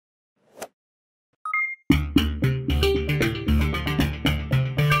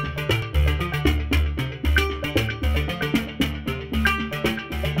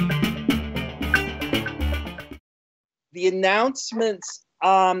the announcements,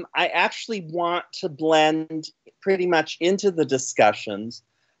 I actually want to blend pretty much into the discussions.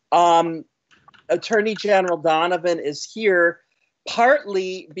 Attorney General Donovan is here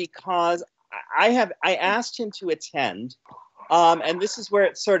partly because I asked him to attend, and this is where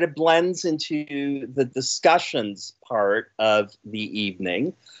it sort of blends into the discussions part of the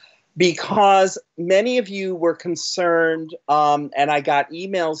evening, because many of you were concerned, and I got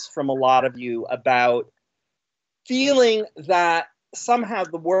emails from a lot of you about feeling that somehow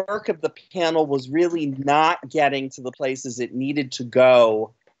the work of the panel was really not getting to the places it needed to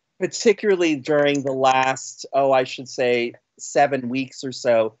go, particularly during the last, I should say 7 weeks or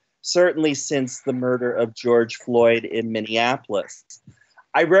so, certainly since the murder of George Floyd in Minneapolis.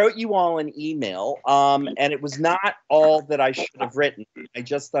 I wrote you all an email, and it was not all that I should have written. I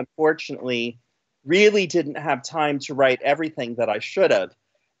just unfortunately really didn't have time to write everything that I should have.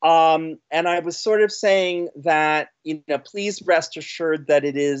 And I was sort of saying that, please rest assured that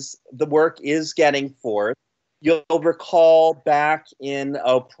the work is getting forth. You'll recall back in,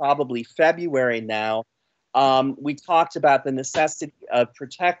 probably February now, we talked about the necessity of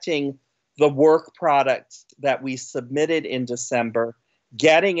protecting the work product that we submitted in December,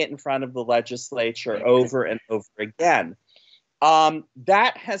 getting it in front of the legislature over and over again.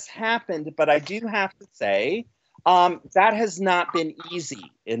 That has happened, but I do have to say, that has not been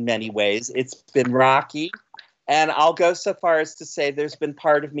easy in many ways. It's been rocky, and I'll go so far as to say there's been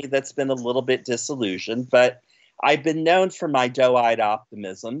part of me that's been a little bit disillusioned, but I've been known for my doe-eyed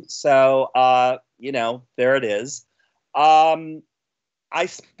optimism, so, there it is. I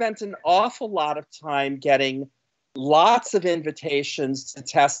spent an awful lot of time getting lots of invitations to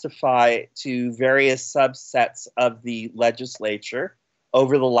testify to various subsets of the legislature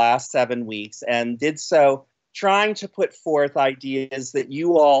over the last 7 weeks, and did so trying to put forth ideas that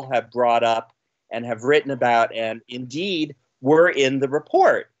you all have brought up and have written about, and indeed were in the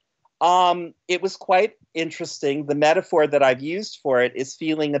report. It was quite interesting. The metaphor that I've used for it is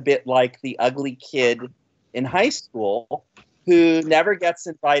feeling a bit like the ugly kid in high school who never gets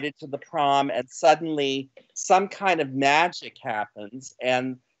invited to the prom, and suddenly some kind of magic happens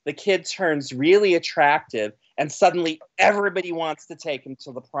and the kid turns really attractive, and suddenly everybody wants to take him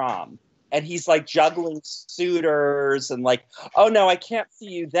to the prom. And he's like juggling suitors and like, oh no, I can't see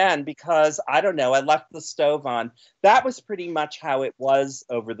you then because I don't know, I left the stove on. That was pretty much how it was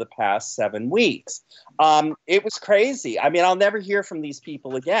over the past 7 weeks. It was crazy. I mean, I'll never hear from these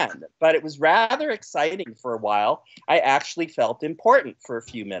people again, but it was rather exciting for a while. I actually felt important for a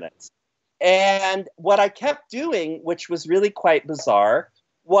few minutes. And what I kept doing, which was really quite bizarre,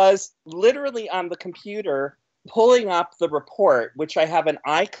 was literally on the computer pulling up the report, which I have an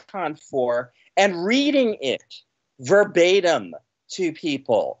icon for, and reading it verbatim to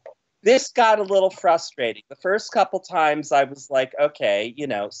people. This got a little frustrating. The first couple times I was like, okay,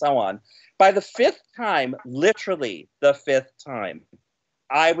 so on. By the fifth time, literally the fifth time,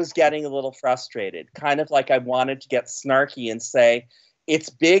 I was getting a little frustrated, kind of like I wanted to get snarky and say,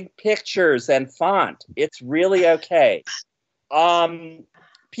 it's big pictures and font. It's really okay.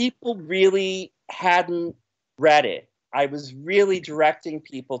 People really hadn't read it. I was really directing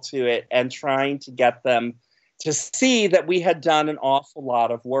people to it and trying to get them to see that we had done an awful lot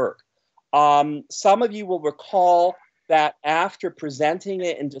of work. Some of you will recall that after presenting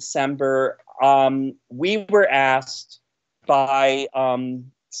it in December, we were asked by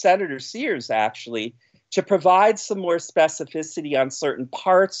Senator Sears, actually, to provide some more specificity on certain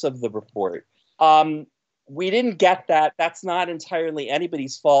parts of the report. We didn't get that. That's not entirely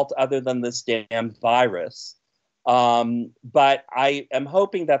anybody's fault other than this damn virus. But I am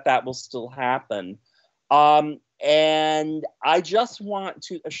hoping that will still happen. And I just want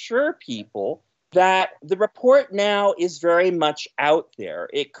to assure people that the report now is very much out there.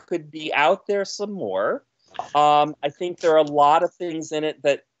 It could be out there some more. I think there are a lot of things in it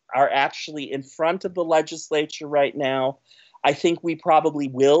that are actually in front of the legislature right now. I think we probably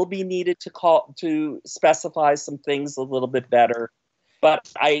will be needed to specify some things a little bit better.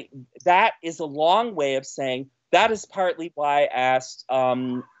 But that is a long way of saying that is partly why I asked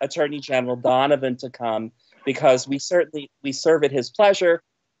Attorney General Donovan to come, because we serve at his pleasure,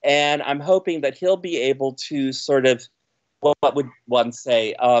 and I'm hoping that he'll be able to sort of, what would one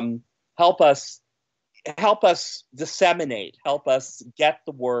say, help us disseminate, help us get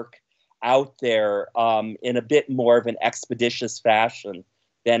the work out there in a bit more of an expeditious fashion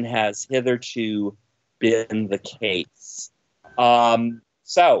than has hitherto been the case.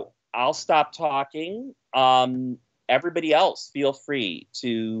 So I'll stop talking. Everybody else, feel free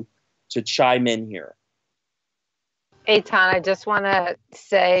to chime in here. Eitan, I just want to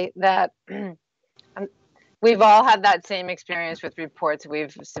say that We've all had that same experience with reports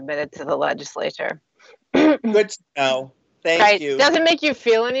we've submitted to the legislature. Good to know. Thank you. Doesn't make you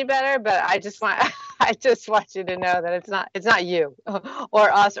feel any better, but I just want you to know that it's not you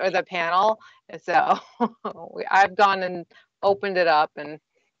or us or the panel. So I've gone and opened it up and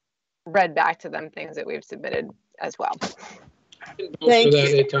read back to them things that we've submitted as well. Thank you.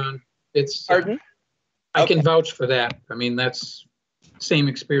 you. Eitan. It's Pardon? I can vouch for that. I mean, that's same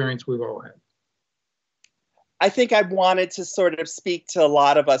experience we've all had. I think I wanted to sort of speak to a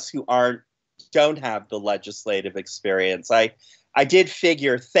lot of us who don't have the legislative experience. I did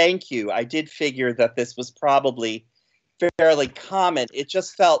figure, thank you, I did figure that this was probably fairly common. It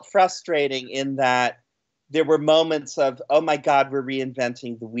just felt frustrating in that there were moments of, oh my God, we're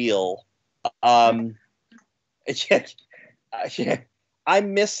reinventing the wheel. I'm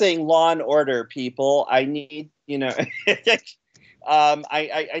missing Law and Order, people. I need,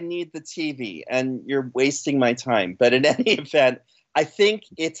 I need the TV, and you're wasting my time. But in any event, I think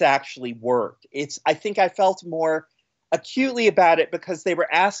it's actually worked. I think I felt more acutely about it because they were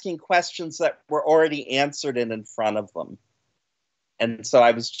asking questions that were already answered and in front of them. And so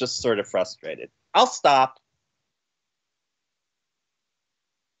I was just sort of frustrated. I'll stop.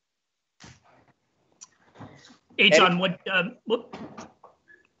 Eitan,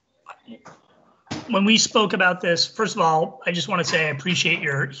 when we spoke about this, first of all, I just want to say I appreciate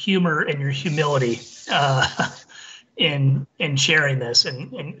your humor and your humility in sharing this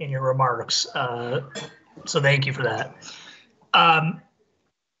and in your remarks. So thank you for that.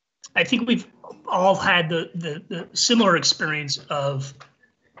 I think we've all had the similar experience of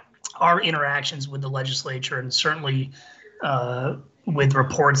our interactions with the legislature, and certainly with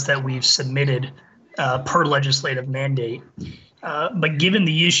reports that we've submitted per legislative mandate. But given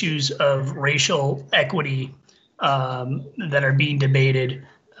the issues of racial equity that are being debated,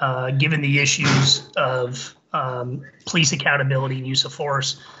 given the issues of police accountability and use of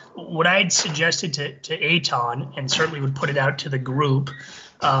force, what I'd suggested to Eitan, and certainly would put it out to the group,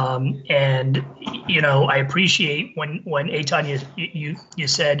 and I appreciate when Eitan you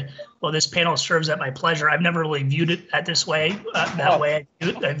said, well, this panel serves at my pleasure. I've never really viewed it that way.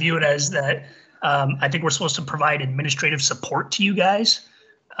 I view it as that. I think we're supposed to provide administrative support to you guys,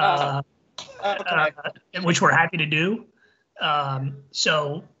 which we're happy to do.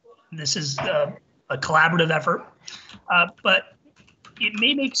 So this is a collaborative effort, but it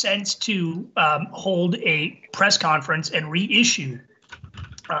may make sense to hold a press conference and reissue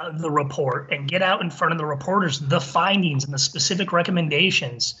the report and get out in front of the reporters the findings and the specific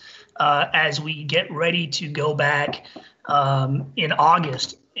recommendations as we get ready to go back in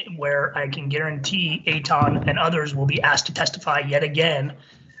August, where I can guarantee Eitan and others will be asked to testify yet again,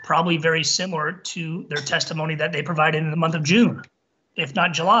 probably very similar to their testimony that they provided in the month of June, if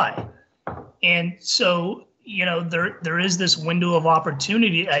not July. And so, there is this window of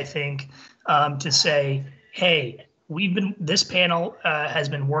opportunity, I think, to say, hey, this panel has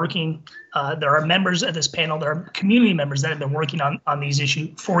been working. There are members of this panel, there are community members that have been working on these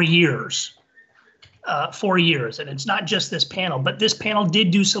issues for years. 4 years, and it's not just this panel, but this panel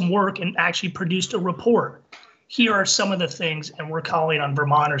did do some work and actually produced a report. Here are some of the things, and we're calling on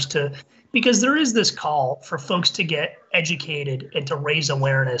Vermonters because there is this call for folks to get educated and to raise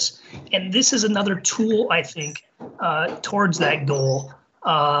awareness. And this is another tool, I think, towards that goal.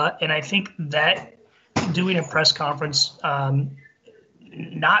 And I think that doing a press conference,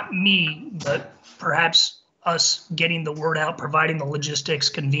 not me, but perhaps us getting the word out, providing the logistics,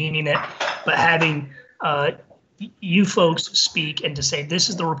 convening it, but having you folks speak and to say, this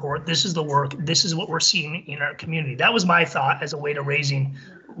is the report, this is the work, this is what we're seeing in our community. That was my thought as a way to raising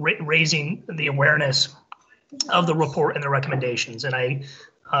the awareness of the report and the recommendations. And I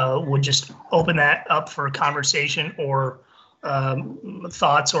would just open that up for conversation or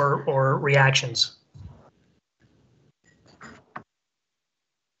thoughts or reactions.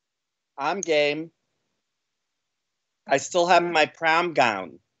 I'm game. I still have my prom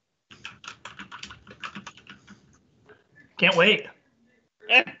gown. Can't wait.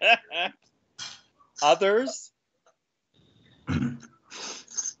 Others?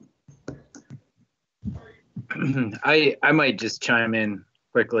 I might just chime in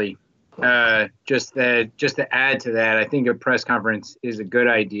quickly. Just to add to that, I think a press conference is a good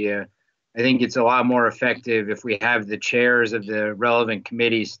idea. I think it's a lot more effective if we have the chairs of the relevant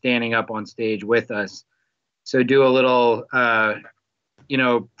committees standing up on stage with us. So do a little,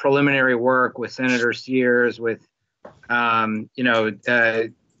 preliminary work with Senator Sears, with,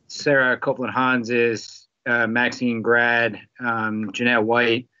 Sarah Copeland-Hanses, Maxine Grad, Jeanette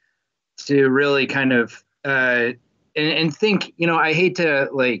White, to really kind of and think, I hate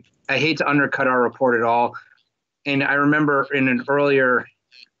to undercut our report at all, and I remember in an earlier,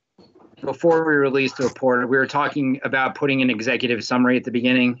 before we released the report, we were talking about putting an executive summary at the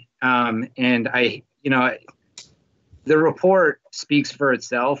beginning. And the report speaks for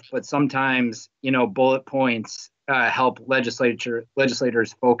itself, but sometimes, bullet points help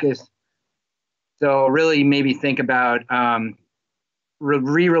legislators focus. So really maybe think about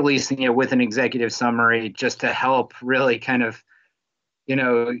re-releasing it with an executive summary just to help really kind of,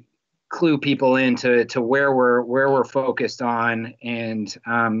 clue people into where we're focused on. And,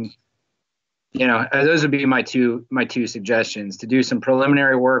 those would be my two suggestions: to do some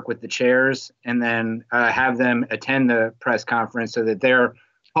preliminary work with the chairs, and then have them attend the press conference so that they're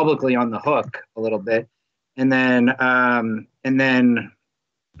publicly on the hook a little bit, and then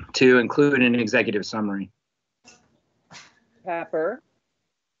to include an executive summary. Pepper,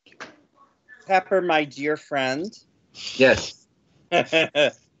 my dear friend. Yes.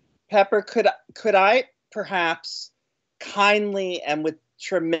 Pepper, could I perhaps kindly and with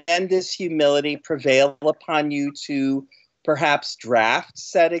tremendous humility prevail upon you to perhaps draft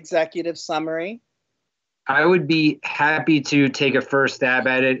said executive summary? I would be happy to take a first stab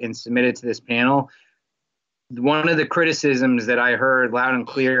at it and submit it to this panel. One of the criticisms that I heard loud and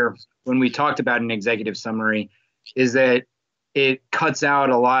clear when we talked about an executive summary is that it cuts out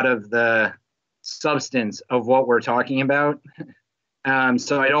a lot of the substance of what we're talking about.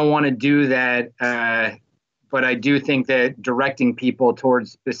 So I don't want to do that. But I do think that directing people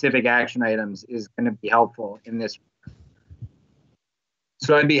towards specific action items is going to be helpful in this.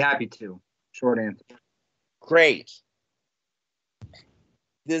 So I'd be happy to. Short answer. Great.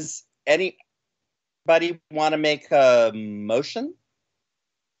 Does anybody want to make a motion?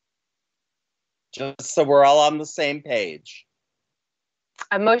 Just so we're all on the same page.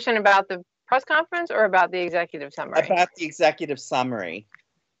 A motion about the press conference or about the executive summary? About the executive summary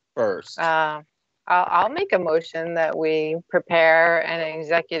first. I'll make a motion that we prepare an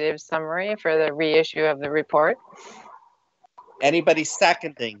executive summary for the reissue of the report. Anybody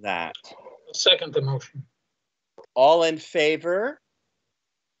seconding that? I'll second the motion. All in favor?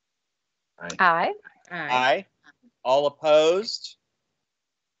 Aye. Aye. All opposed?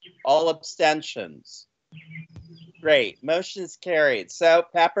 All abstentions? Great. Motion is carried. So,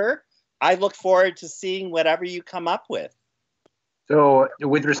 Pepper, I look forward to seeing whatever you come up with. So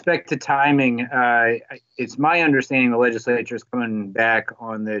with respect to timing, it's my understanding the legislature is coming back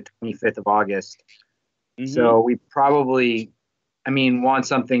on the 25th of August. Mm-hmm. So we probably, want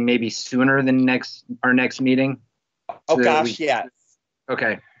something maybe sooner than our next meeting. Oh, so gosh, yes.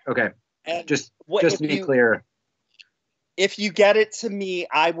 Okay. And just to be clear. If you get it to me,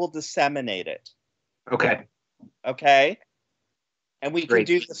 I will disseminate it. Okay. And we can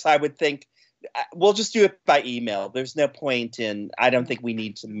do this, I would think. We'll just do it by email. There's no point I don't think we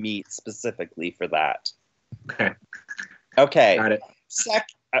need to meet specifically for that. Okay. Got it.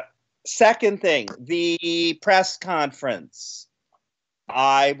 Second thing, the press conference.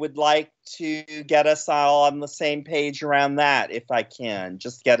 I would like to get us all on the same page around that if I can.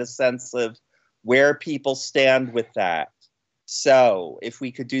 Just get a sense of where people stand with that. So if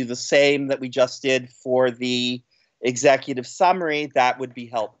we could do the same that we just did for the executive summary, that would be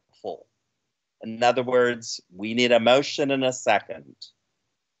helpful. In other words, we need a motion and a second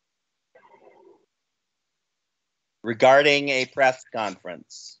regarding a press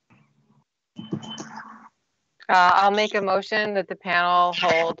conference. I'll make a motion that the panel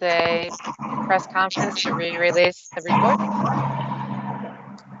hold a press conference to re-release the report.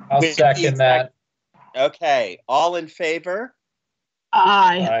 I'll second that. Okay, all in favor?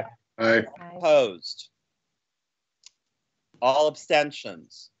 Aye. Opposed? All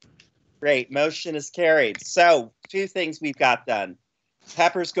abstentions? Great, motion is carried. So, two things we've got done.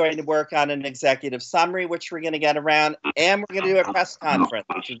 Pepper's going to work on an executive summary, which we're going to get around, and we're going to do a press conference,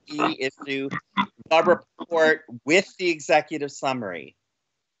 which is issue the report with the executive summary.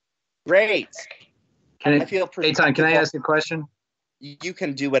 Great. I feel pretty. Eitan, can I ask a question? You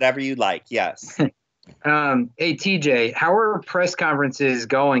can do whatever you like. Yes. Hey, TJ, how are press conferences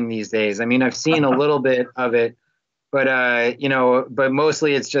going these days? I've seen a little bit of it. But, but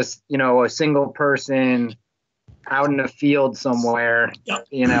mostly it's just, a single person out in a field somewhere,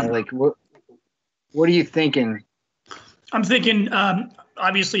 what are you thinking? I'm thinking,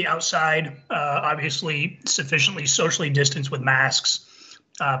 obviously outside, obviously sufficiently socially distanced with masks,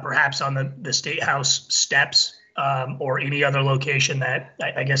 perhaps on the State House steps or any other location that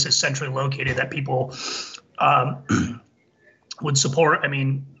I guess is centrally located that people would support.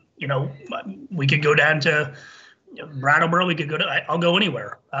 We could go down to Brattleboro, we could go to, I'll go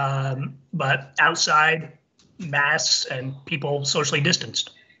anywhere. But outside, masks and people socially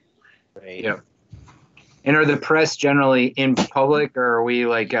distanced. Great. Yep. And are the press generally in public, or are we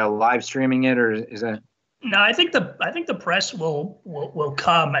like live streaming it, or is that? No, I think the press will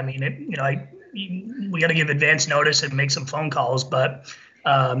come. I mean, we got to give advance notice and make some phone calls. But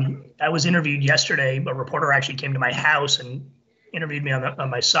I was interviewed yesterday. A reporter actually came to my house and interviewed me on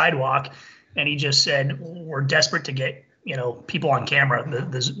my sidewalk, and he just said, "We're desperate to get people on camera.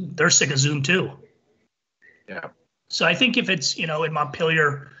 They're sick of Zoom too." Yeah. So I think if it's in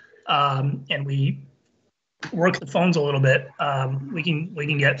Montpelier, and we work the phones a little bit, we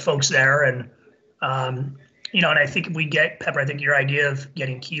can get folks there, and and I think if we get Pepper, I think your idea of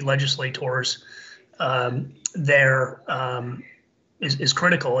getting key legislators there is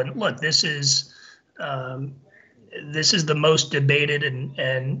critical. And look, this is the most debated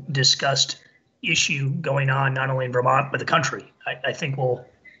and discussed issue going on not only in Vermont but the country. I think we'll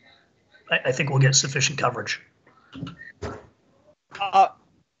get sufficient coverage.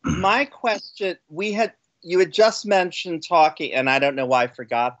 My question, you had just mentioned talking, and I don't know why I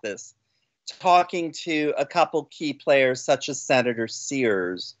forgot this, talking to a couple key players such as Senator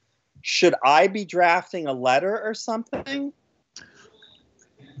Sears. Should I be drafting a letter or something?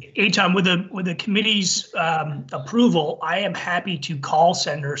 Tom, with the committee's approval, I am happy to call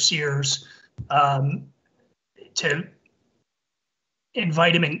Senator Sears to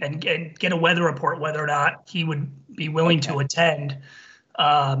invite him and get a weather report whether or not he would be willing to attend,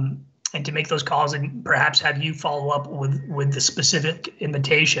 and to make those calls, and perhaps have you follow up with the specific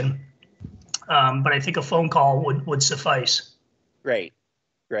invitation. But I think a phone call would suffice. Great.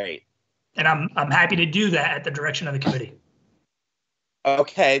 And I'm happy to do that at the direction of the committee.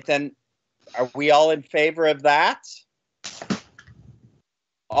 Okay, then are we all in favor of that?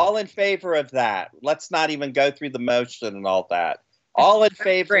 All in favor of that. Let's not even go through the motion and all that. All in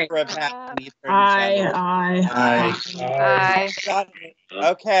favor of having the Attorney General? Aye.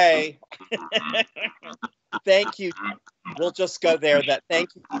 Okay. Thank you. We'll just go there.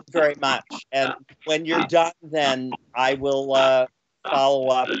 Thank you very much. And when you're done, then I will follow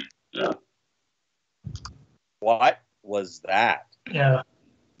up. What was that? Yeah.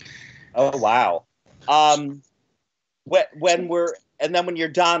 Oh wow. When you're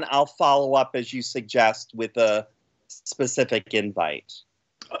done, I'll follow up as you suggest with a specific invite.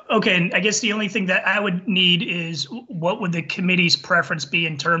 Okay, and I guess the only thing that I would need is what would the committee's preference be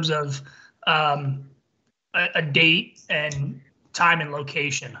in terms of a date and time and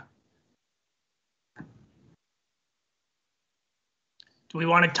location? Do we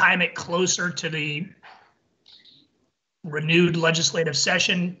want to time it closer to the renewed legislative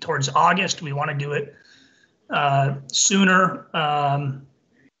session towards August? Do we want to do it sooner?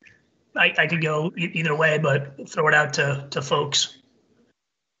 I could go either way, but throw it out to folks.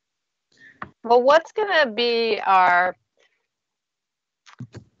 Well, what's going to be our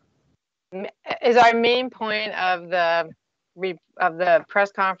main point of the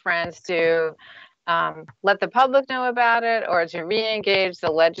press conference to let the public know about it, or to re-engage the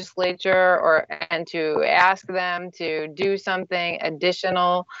legislature, and to ask them to do something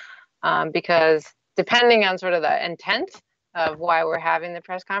additional, because depending on sort of the intent of why we're having the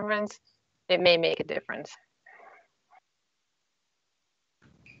press conference, it may make a difference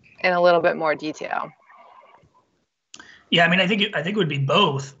in a little bit more detail. Yeah, I mean, I think it would be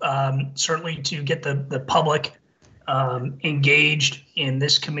both. Certainly to get the public engaged in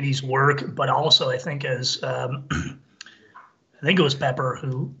this committee's work, but also I think, as I think it was Pepper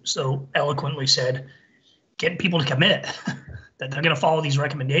who so eloquently said, get people to commit that they're going to follow these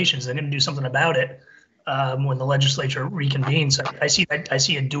recommendations. They're going to do something about it when the legislature reconvenes. I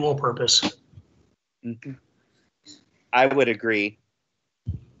see a dual purpose. Mm-hmm. I would agree.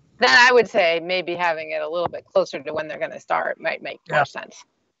 Then I would say maybe having it a little bit closer to when they're going to start might make more sense.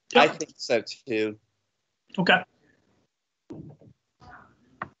 I think so too. Okay.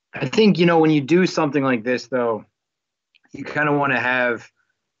 I think, when you do something like this, though, you kind of want to have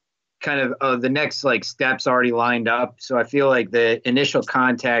kind of the next steps already lined up. So I feel like the initial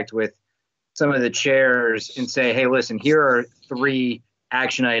contact with some of the chairs and say, hey, listen, here are 3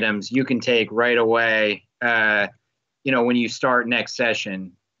 action items you can take right away, when you start next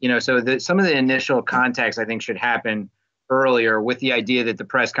session. So some of the initial contacts, I think, should happen earlier, with the idea that the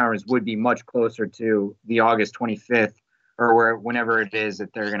press conference would be much closer to the August 25th or whenever it is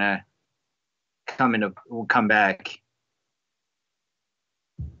that they're going to come back.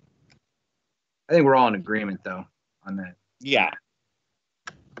 I think we're all in agreement, though, on that. Yeah.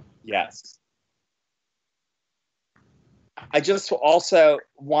 Yes. I just also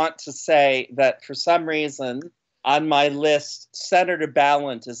want to say that for some reason on my list, Senator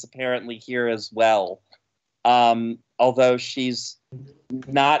Ballant is apparently here as well. Although she's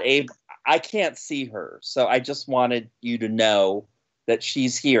not able, I can't see her, so I just wanted you to know that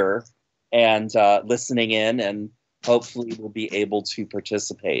she's here and listening in, and hopefully will be able to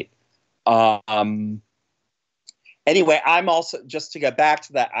participate. Anyway, I'm also, just to get back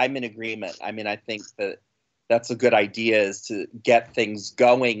to that, I'm in agreement. I mean, I think that that's a good idea, is to get things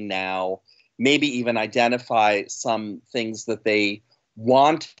going now, maybe even identify some things that they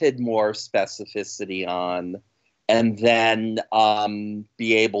wanted more specificity on, and then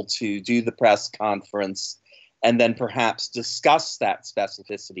be able to do the press conference and then perhaps discuss that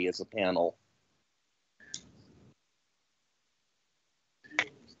specificity as a panel.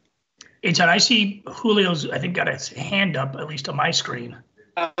 Hey, Todd, I see Julio's, I think, got his hand up, at least on my screen.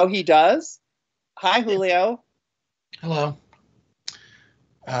 Oh, he does? Hi, Julio. Hello.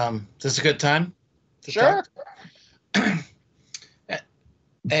 Is this a good time? Sure.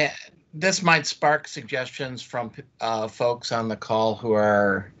 This might spark suggestions from folks on the call who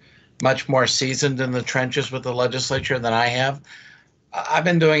are much more seasoned in the trenches with the legislature than I have. I've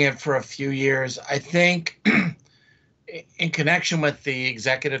been doing it for a few years. I think in connection with the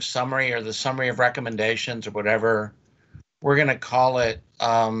executive summary or the summary of recommendations or whatever we're going to call it,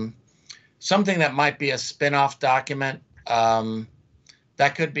 something that might be a spin-off document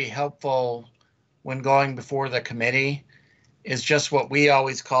that could be helpful when going before the committee is just what we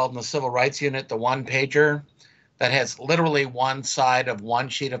always called in the Civil Rights Unit the one-pager that has literally one side of one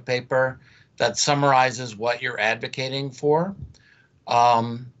sheet of paper that summarizes what you're advocating for.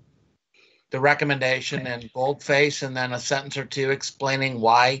 The recommendation in boldface, and then a sentence or two explaining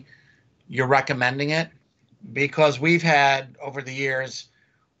why you're recommending it. Because we've had, over the years,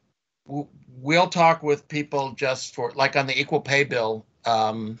 we'll talk with people just for, like on the equal pay bill,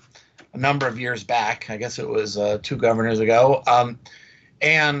 a number of years back, I guess it was 2 governors ago.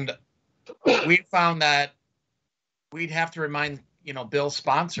 And we found that we'd have to remind, bill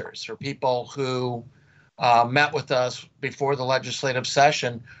sponsors or people who met with us before the legislative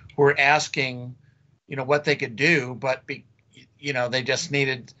session who were asking, what they could do, but, they just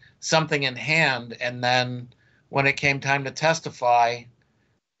needed something in hand. And then when it came time to testify,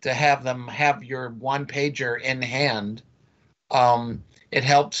 to have them have your one pager in hand, it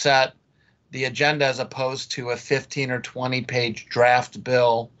helped set the agenda as opposed to a 15 or 20 page draft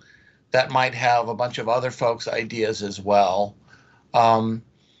bill that might have a bunch of other folks' ideas as well.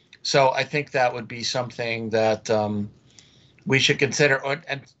 So I think that would be something that we should consider.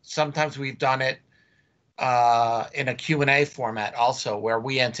 And sometimes we've done it in a Q&A format also, where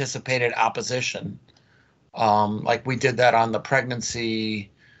we anticipated opposition. Like we did that on the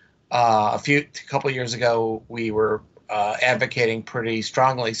pregnancy a couple of years ago. We were advocating pretty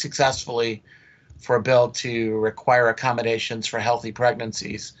strongly, successfully, for a bill to require accommodations for healthy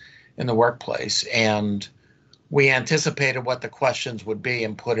pregnancies in the workplace. And we anticipated what the questions would be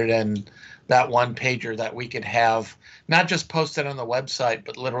and put it in that one pager that we could have not just posted on the website,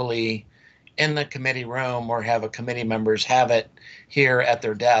 but literally in the committee room, or have a committee members have it here at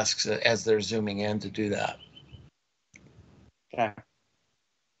their desks as they're zooming in to do that. Okay.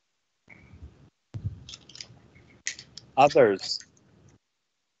 Others?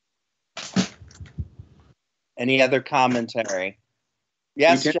 Any other commentary?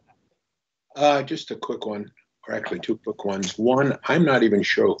 Yes, Jeff? Just a quick one, or actually 2 quick ones. One, I'm not even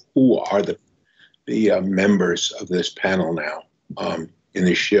sure who are the members of this panel now in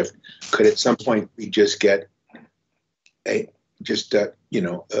this shift. Could at some point we just get just a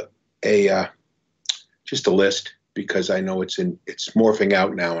list, because I know it's morphing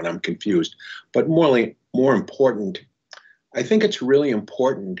out now and I'm confused. But more important, I think it's really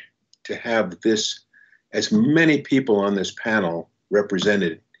important to have as many people on this panel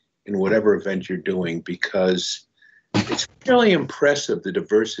represented in whatever event you're doing, because it's really impressive, the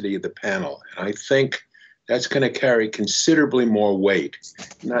diversity of the panel. And I think that's going to carry considerably more weight.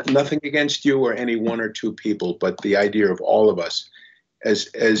 Nothing against you or any 1 or 2 people, but the idea of all of us as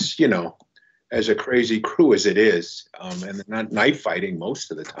a crazy crew as it is, and not knife fighting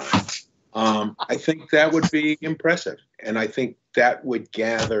most of the time. I think that would be impressive. And I think that would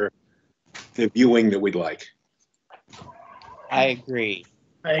gather the viewing that we'd like. I agree.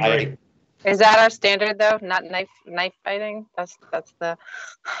 I agree. Is that our standard though? Not knife fighting? That's the.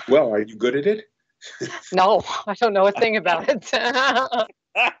 Well, are you good at it? No, I don't know a thing about it.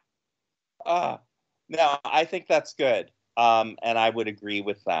 No, I think that's good. And I would agree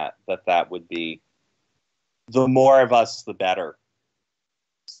with that would be, the more of us, the better.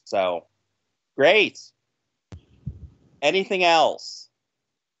 So, great. Anything else?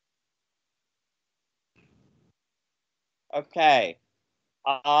 Okay.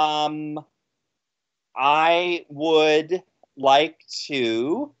 I would like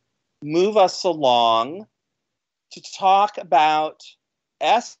to move us along to talk about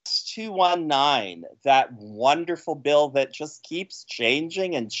S219, that wonderful bill that just keeps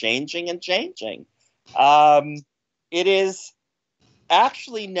changing and changing and changing. It is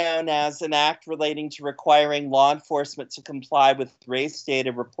actually known as an act relating to requiring law enforcement to comply with race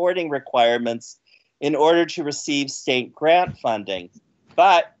data reporting requirements in order to receive state grant funding.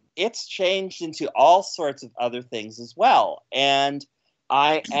 But it's changed into all sorts of other things as well. And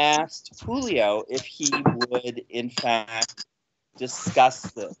I asked Julio if he would, in fact,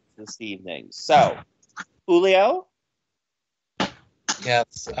 discuss this evening. So, Julio?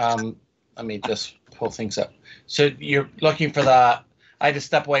 Yes. Let me just pull things up. So you're looking for I had to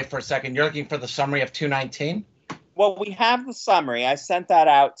step away for a second. You're looking for the summary of 219? Well, we have the summary. I sent that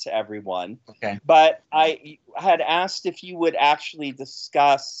out to everyone. Okay. But I had asked if you would actually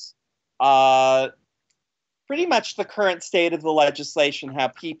discuss pretty much the current state of the legislation, how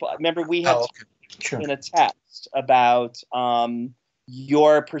people, remember we had Sure. in a text about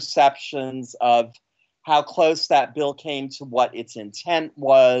your perceptions of how close that bill came to what its intent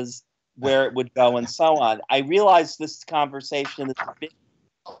was, where it would go, and so on. I realize this conversation is a bit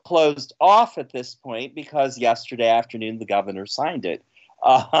closed off at this point because yesterday afternoon the governor signed it.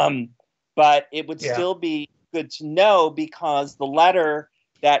 But it would still be good to know, because the letter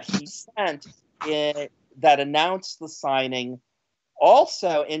that he sent that announced the signing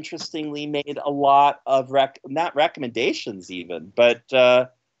also, interestingly, made a lot of not recommendations even, but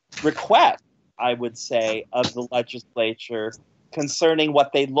requests, I would say, of the legislature concerning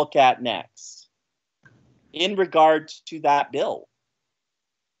what they look at next in regard to that bill.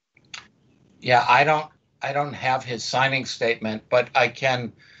 Yeah, I don't have his signing statement, but I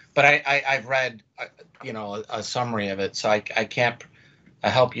can. But I've read, a summary of it, so I can't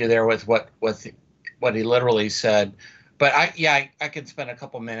help you there with what he literally said. But I could spend a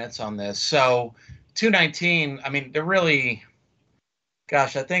couple minutes on this. So 219, I mean, they're really,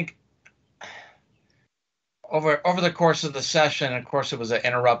 gosh, I think over the course of the session, of course, it was an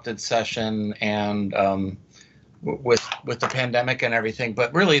interrupted session, and with the pandemic and everything.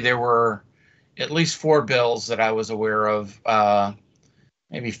 But really, there were at least 4 bills that I was aware of,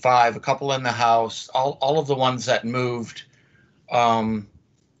 maybe 5, a couple in the House, all of the ones that moved,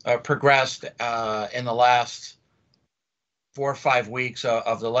 progressed in the last 4 or 5 weeks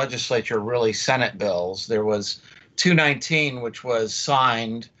of the legislature, really Senate bills. There was 219, which was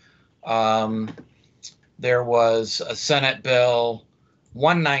signed. There was a Senate bill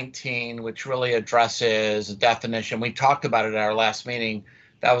 119, which really addresses a definition. We talked about it at our last meeting.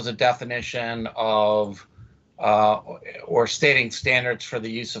 That was a definition of or stating standards for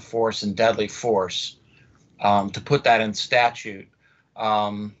the use of force and deadly force, to put that in statute.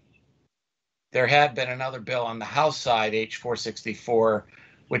 There had been another bill on the House side, H464,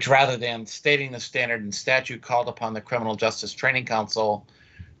 which, rather than stating the standard in statute, called upon the Criminal Justice Training Council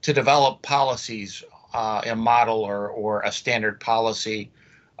to develop policies, a model or a standard policy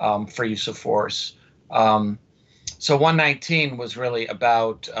for use of force. So 119 was really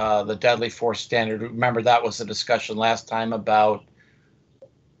about the deadly force standard. Remember, that was the discussion last time about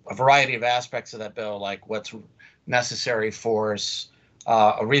a variety of aspects of that bill, like what's necessary force,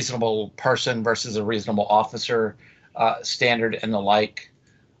 a reasonable person versus a reasonable officer standard, and the like.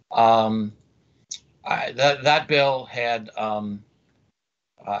 That bill had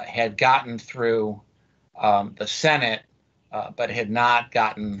gotten through the Senate, but had not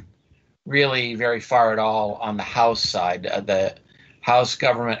gotten really very far at all on the House side. The House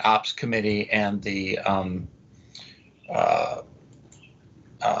Government Ops Committee and the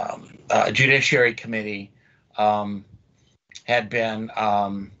Judiciary Committee had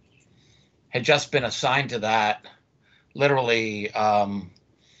just been assigned to that, literally on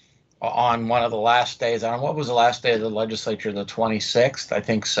one of the last days. I don't know, what was the last day of the legislature? The 26th, I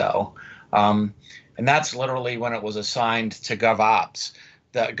think so. And that's literally when it was assigned to GovOps.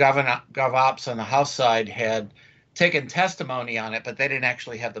 The GovOps on the House side had taken testimony on it, but they didn't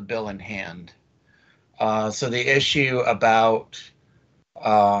actually have the bill in hand. So the issue about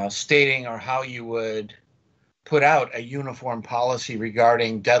stating or how you would put out a uniform policy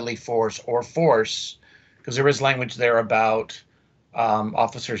regarding deadly force or force, because there is language there about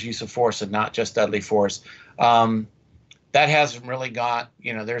officers' use of force and not just deadly force. That hasn't really got,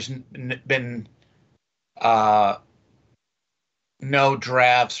 there's been no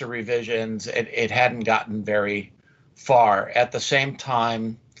drafts or revisions. It hadn't gotten very far. At the same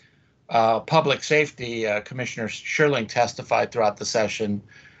time, Public Safety Commissioner Sherling testified throughout the session,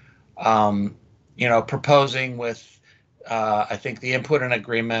 proposing with, I think, the input and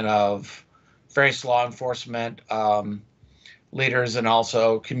agreement of various law enforcement leaders and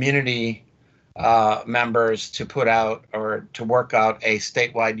also community members to put out or to work out a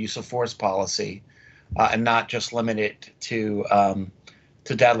statewide use of force policy, and not just limit it to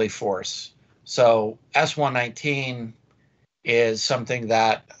deadly force. So S119 is something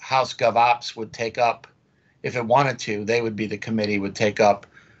that House GovOps would take up if it wanted to. They would be the committee would take up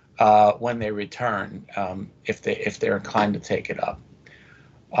when they return, if they're inclined to take it up.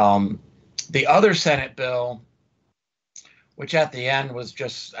 The other Senate bill, which at the end was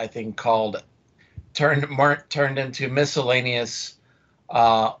just, I think, turned into miscellaneous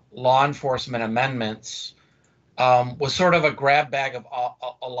law enforcement amendments, was sort of a grab bag of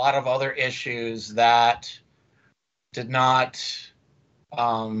a lot of other issues that did not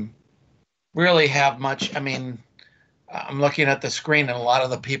really have much. I mean, I'm looking at the screen, and a lot of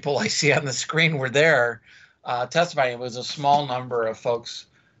the people I see on the screen were there testifying. It was a small number of folks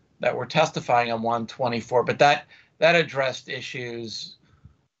that were testifying on 124, but that addressed issues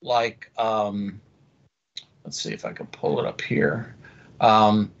like, let's see if I can pull it up here.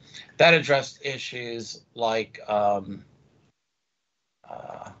 That addressed issues like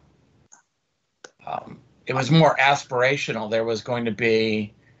it was more aspirational. There was going to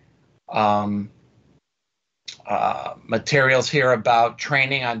be materials here about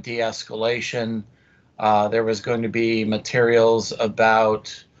training on de-escalation. There was going to be materials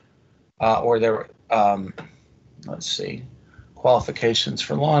about, let's see, qualifications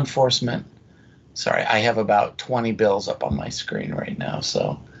for law enforcement. Sorry, I have about 20 bills up on my screen right now,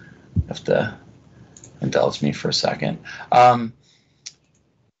 so you have to indulge me for a second.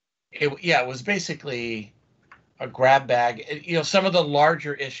 It was basically a grab bag. Some of the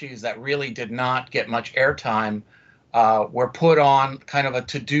larger issues that really did not get much airtime were put on kind of a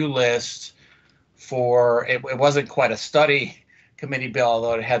to-do list for, it wasn't quite a study committee bill,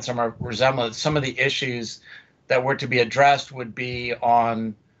 although it had some resemblance. Some of the issues that were to be addressed would be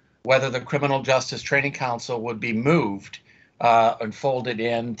on whether the Criminal Justice Training Council would be moved and folded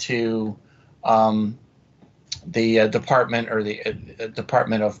into the department or the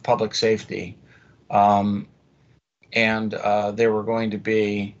Department of Public Safety. And there were going to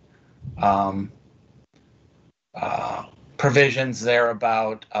be provisions there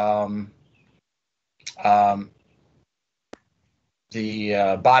about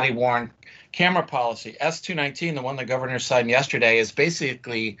the body-worn camera policy. S219, the one the governor signed yesterday, is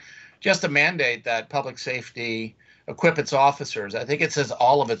basically just a mandate that public safety equip its officers. I think it says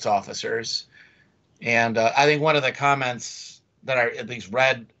all of its officers. And I think one of the comments that I at least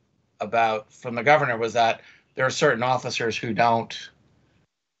read about from the governor was that there are certain officers who don't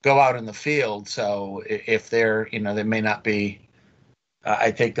go out in the field. So if they're, they may not be,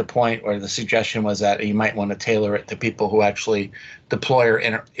 I think the point or the suggestion was that you might want to tailor it to people who actually deploy or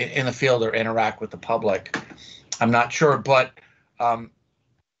in the field or interact with the public. I'm not sure, but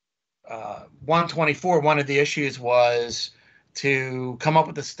 124, one of the issues was to come up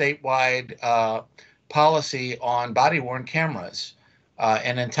with a statewide policy on body-worn cameras.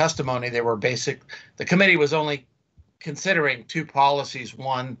 And in testimony, the committee was only considering two policies,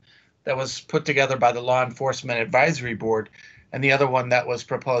 one that was put together by the Law Enforcement Advisory Board and the other one that was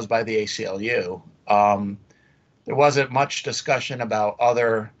proposed by the ACLU. There wasn't much discussion about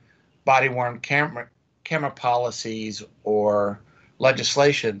other body-worn camera policies or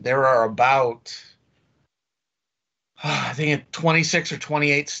legislation. There are about, I think 26 or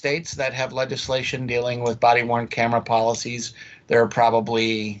 28 states that have legislation dealing with body-worn camera policies. There are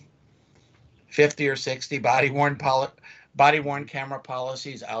probably 50 or 60 body-worn camera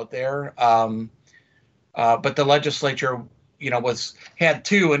policies out there. But the legislature, had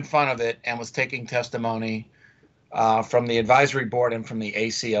two in front of it and was taking testimony from the advisory board and from the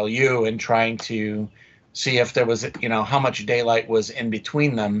ACLU and trying to see if there was, how much daylight was in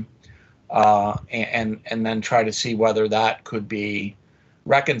between them, and then try to see whether that could be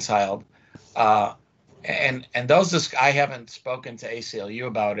reconciled. And those, I haven't spoken to ACLU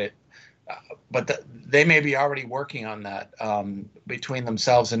about it, but they may be already working on that between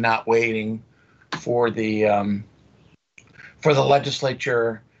themselves and not waiting for the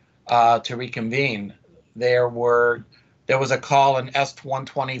legislature to reconvene. There was a call in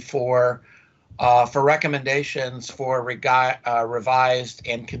S124 for recommendations for revised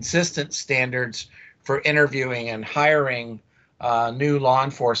and consistent standards for interviewing and hiring new law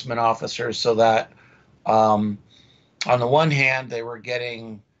enforcement officers, so that on the one hand they were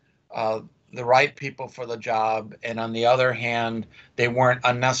getting the right people for the job, and on the other hand they weren't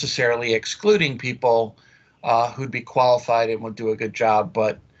unnecessarily excluding people who'd be qualified and would do a good job,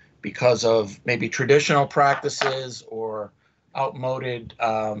 but because of maybe traditional practices or outmoded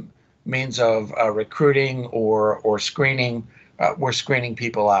means of recruiting or screening, were screening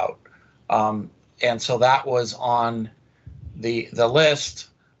people out. And so that was on the list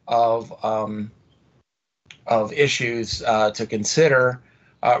of issues to consider.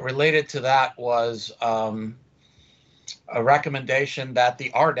 Related to that was a recommendation that the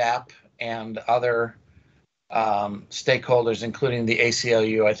RDAP and other stakeholders, including the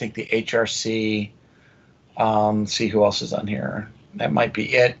ACLU, I think the HRC, see who else is on here. That might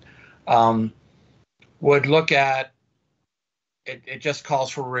be it. Would look at it. It just calls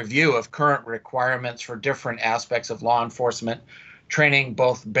for review of current requirements for different aspects of law enforcement training,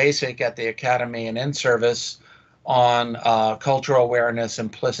 both basic at the academy and in service, on cultural awareness,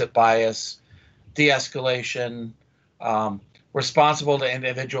 implicit bias, de-escalation, responsible to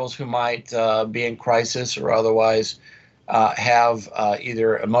individuals who might be in crisis or otherwise have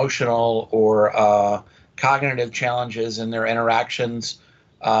either emotional or cognitive challenges in their interactions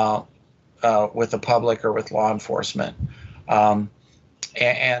with the public or with law enforcement, and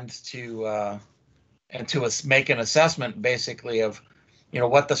to make an assessment basically of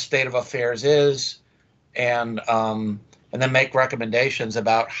what the state of affairs is, and then make recommendations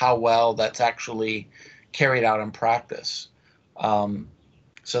about how well that's actually carried out in practice.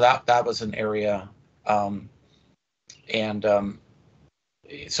 So that was an area, so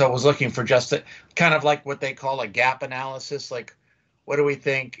I was looking for just kind of like what they call a gap analysis, like what do we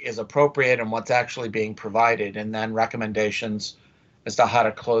think is appropriate and what's actually being provided, and then recommendations as to how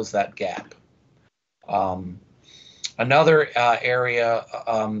to close that gap. Another area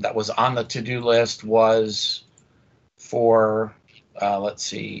that was on the to-do list was for, let's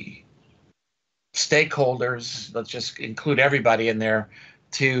see, stakeholders, let's just include everybody in there,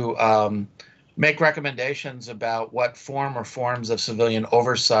 to make recommendations about what form or forms of civilian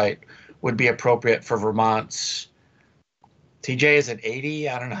oversight would be appropriate for Vermont's, TJ, is it 80?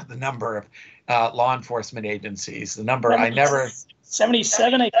 I don't know the number of law enforcement agencies. The number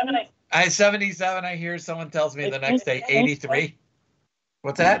 77. I 77. I hear someone tells me the next day 83.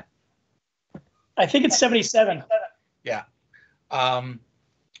 What's that? I think it's 77. Yeah.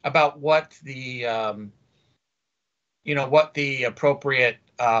 About what the what the appropriate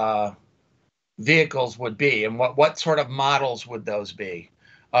vehicles would be, and what sort of models would those be.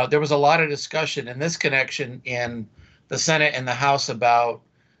 There was a lot of discussion in this connection in the Senate and the House about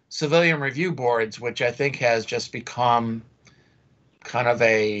civilian review boards, which I think has just become kind of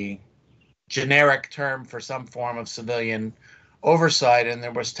a generic term for some form of civilian oversight. And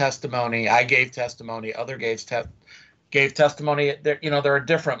there was testimony. I gave testimony. Other gave testimony. There are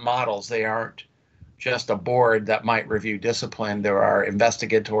different models. They aren't just a board that might review discipline. There are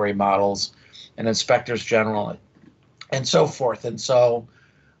investigatory models and inspectors general and so forth. And so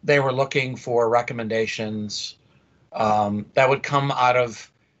they were looking for recommendations that would come out of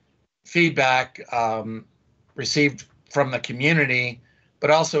feedback received from the community,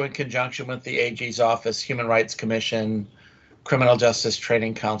 but also in conjunction with the AG's office, Human Rights Commission, Criminal Justice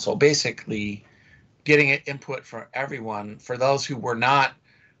Training Council, basically getting input from everyone. For those who were not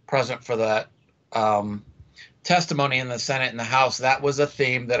present for that testimony in the Senate and the House, that was a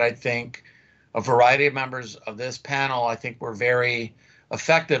theme that I think a variety of members of this panel, I think, were very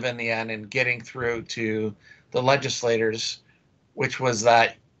effective in the end in getting through to the legislators, which was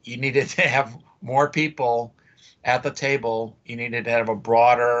that you needed to have more people at the table. You needed to have a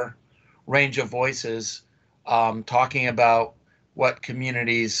broader range of voices talking about what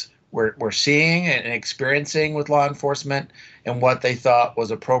communities were seeing and experiencing with law enforcement and what they thought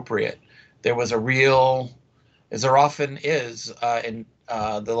was appropriate. There was a real, as there often is in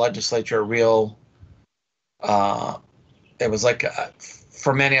the legislature, a real, it was like,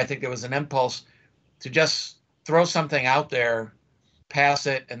 for many, I think there was an impulse to just throw something out there, pass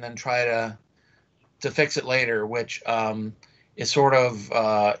it, and then try to fix it later, which is sort of,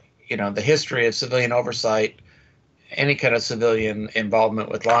 the history of civilian oversight. Any kind of civilian involvement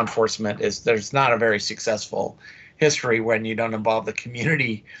with law enforcement there's not a very successful history when you don't involve the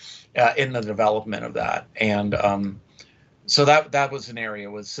community in the development of that. And so that was an area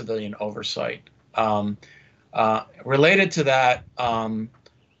with civilian oversight. Related to that, in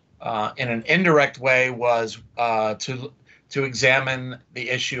an indirect way, was to examine the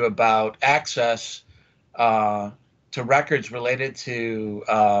issue about access to records related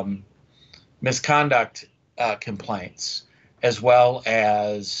to misconduct complaints, as well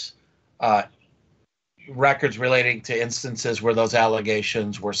as records relating to instances where those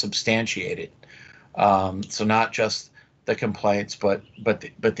allegations were substantiated. So not just the complaints, but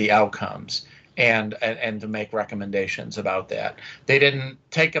the outcomes, and to make recommendations about that. They didn't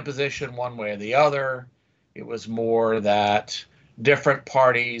take a position one way or the other. It was more that different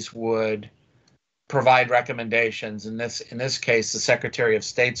parties would provide recommendations. In this case, the Secretary of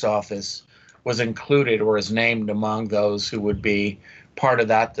State's office was included or is named among those who would be part of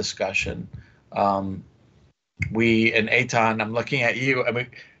that discussion. We and Eitan, I'm looking at you. I mean,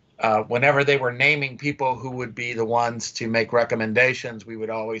 whenever they were naming people who would be the ones to make recommendations, we would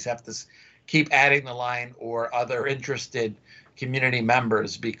always have to keep adding the line "or other interested community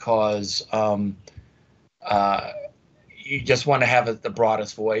members," because you just want to have the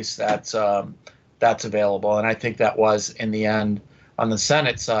broadest voice that's available. And I think that was, in the end, on the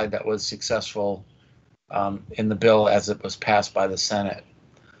Senate side, that was successful in the bill as it was passed by the Senate.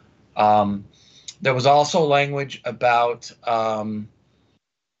 There was also language about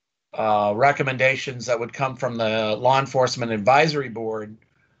recommendations that would come from the Law Enforcement Advisory Board,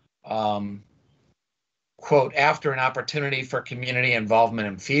 quote, after an opportunity for community involvement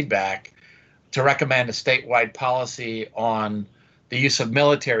and feedback, to recommend a statewide policy on the use of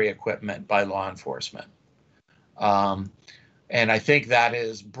military equipment by law enforcement. And I think that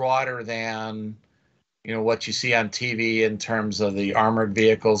is broader than, what you see on TV in terms of the armored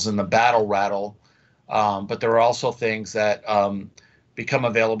vehicles and the battle rattle. But there are also things that become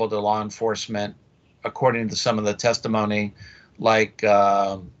available to law enforcement, according to some of the testimony, like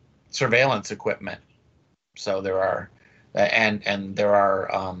surveillance equipment. So there are, and there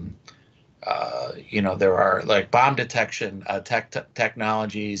are, there are like bomb detection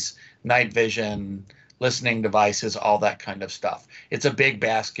technologies, night vision, listening devices, all that kind of stuff. It's a big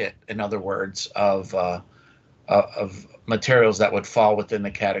basket, in other words, of materials that would fall within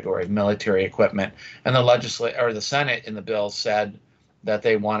the category of military equipment. And the Senate in the bill said that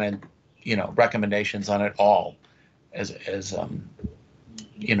they wanted, recommendations on it all as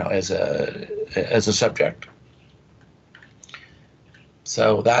a subject.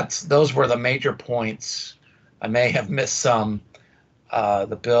 So those were the major points. I may have missed some.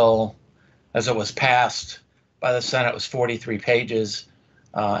 The bill, as it was passed by the Senate, was 43 pages,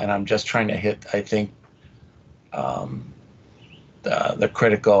 and I'm just trying to hit, I think, the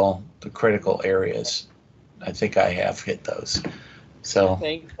critical areas. I think I have hit those. So.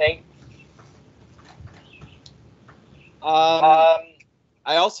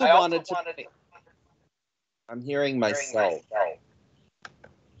 I also wanted to. I'm hearing myself.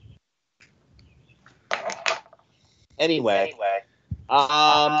 Anyway,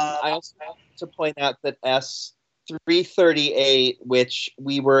 I also want to point out that S338, which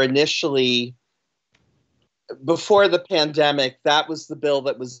we were initially, before the pandemic, that was the bill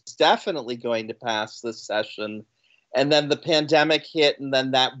that was definitely going to pass this session. And then the pandemic hit, and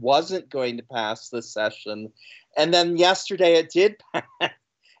then that wasn't going to pass this session. And then yesterday it did pass,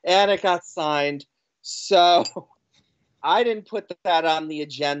 and it got signed. So I didn't put that on the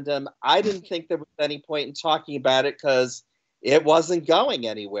agenda. I didn't think there was any point in talking about it because it wasn't going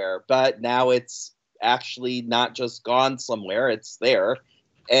anywhere. But now it's actually not just gone somewhere, it's there.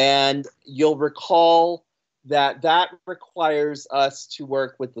 And you'll recall that requires us to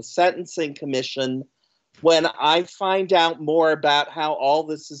work with the Sentencing Commission. When I find out more about how all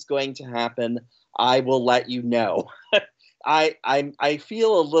this is going to happen, I will let you know. I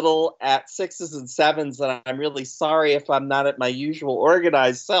feel a little at 6s and 7s, and I'm really sorry if I'm not at my usual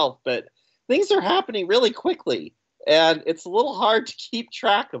organized self, but things are happening really quickly, and it's a little hard to keep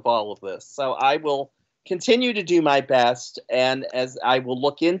track of all of this. So I will continue to do my best, and as I will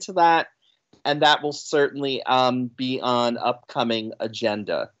look into that, and that will certainly be on upcoming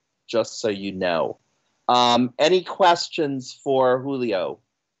agenda, just so you know. Any questions for Julio?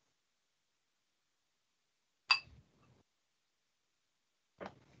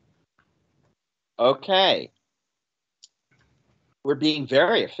 Okay. We're being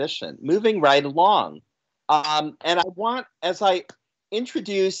very efficient, moving right along. And I want, as I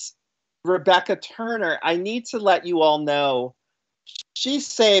introduce Rebecca Turner, I need to let you all know she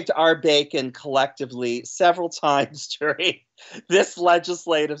saved our bacon collectively several times during this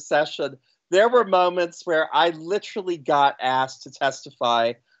legislative session. There were moments where I literally got asked to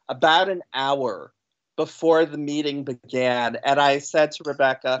testify about an hour before the meeting began. And I said to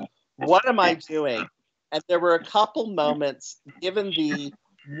Rebecca, what am I doing? And there were a couple moments, given the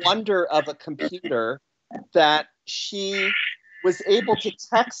wonder of a computer, that she was able to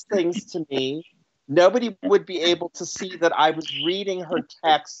text things to me. Nobody would be able to see that I was reading her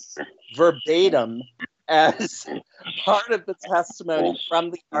texts verbatim as part of the testimony from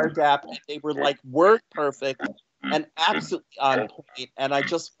the RDAP. They were like word perfect and absolutely on point. And I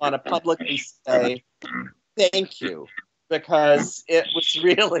just want to publicly say thank you, because it was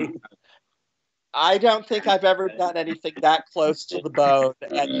really, I don't think I've ever done anything that close to the bone,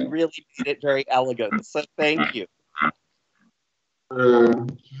 and you really made it very elegant. So thank you.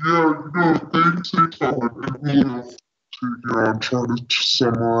 Thanks a ton. And really, I'm trying to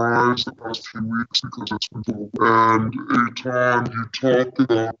summarize the past few weeks because it's been so. And Eitan, you talked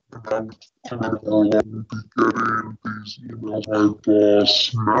about kind of how long you'd be getting these emails. I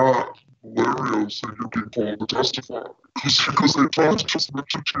boss, Matt, hilarious, and you're being called to testify because Eitan's just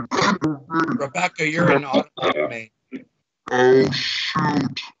mentioned you. Rebecca, you're an audio mate. Oh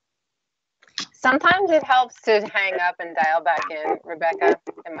shoot. Sometimes it helps to hang up and dial back in, Rebecca.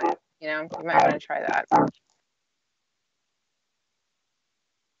 You might want to try that.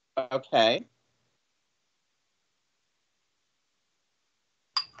 Okay.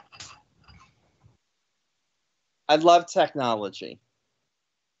 I love technology.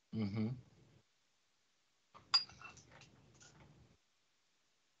 Mm-hmm.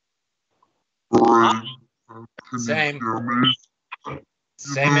 Same.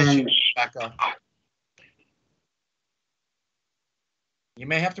 Same issue, Rebecca. You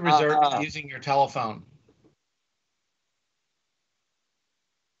may have to resort to using your telephone.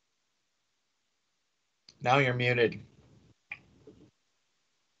 Now you're muted.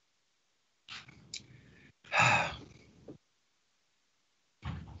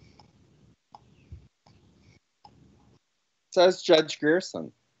 Says Judge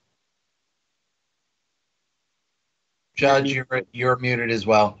Grierson. Judge, you're muted as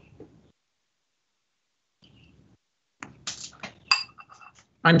well.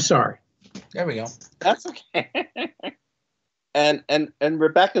 I'm sorry. There we go. That's okay. and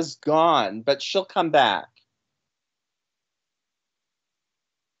Rebecca's gone, but she'll come back.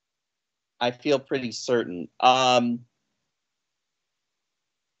 I feel pretty certain. I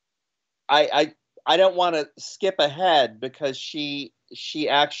don't want to skip ahead because she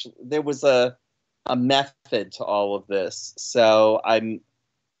actually, there was a method to all of this, so I'm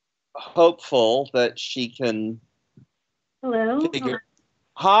hopeful that she can. Hello.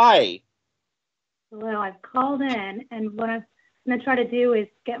 Hi. Hello. I've called in, and what I'm going to try to do is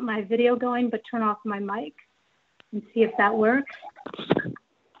get my video going, but turn off my mic and see if that works.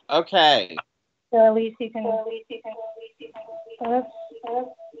 Okay. So at least you can. Oops.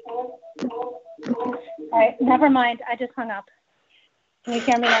 All right. Never mind. I just hung up. Can you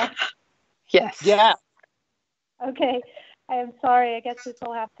hear me now? Yes. Yeah. Okay. I am sorry. I guess this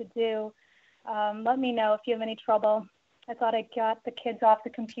will have to do. Let me know if you have any trouble. I thought I got the kids off the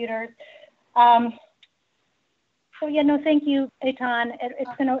computers. So yeah, no, thank you, Eitan. It's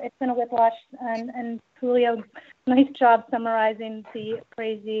been a whiplash, and Julio, nice job summarizing the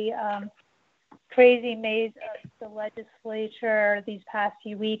crazy maze of the legislature these past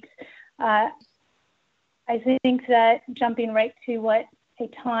few weeks. I think that jumping right to what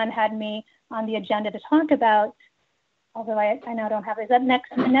Eitan had me on the agenda to talk about, although I now don't have it, is that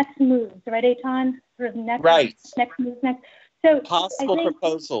next moves, right, Eitan? Sort of next moves. So possible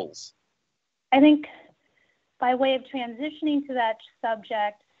proposals. I think by way of transitioning to that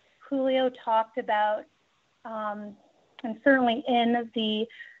subject, Julio talked about, and certainly in the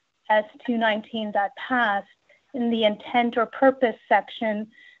S219 that passed, in the intent or purpose section,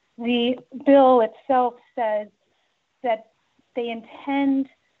 the bill itself says that they intend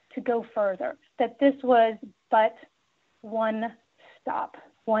to go further, that this was but one step,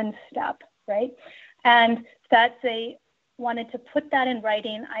 right? And that they wanted to put that in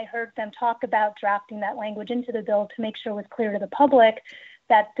writing. I heard them talk about drafting that language into the bill to make sure it was clear to the public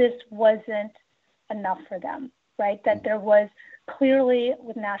that this wasn't enough for them, right? That there was clearly,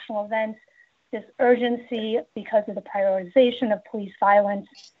 with national events, this urgency because of the prioritization of police violence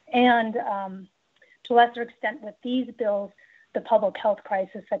and, to a lesser extent with these bills, the public health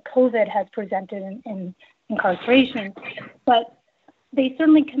crisis that COVID has presented in incarceration. But they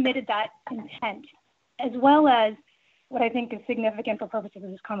certainly committed that intent, as well as what I think is significant for purposes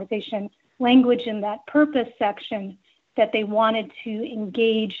of this conversation, language in that purpose section that they wanted to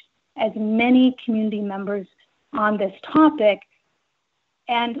engage as many community members on this topic.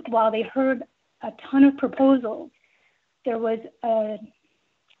 And while they heard a ton of proposals, there was a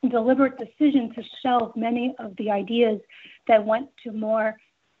deliberate decision to shelve many of the ideas that went to more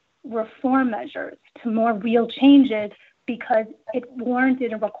reform measures, to more real changes, because it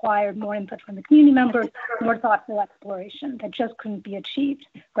warranted and required more input from the community members, more thoughtful exploration that just couldn't be achieved,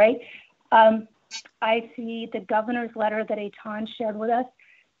 right? I see the governor's letter that Eitan shared with us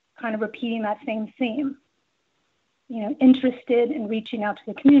kind of repeating that same theme, interested in reaching out to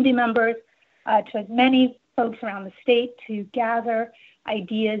the community members, to as many folks around the state to gather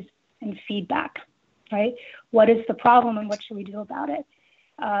ideas and feedback, right? What is the problem and what should we do about it?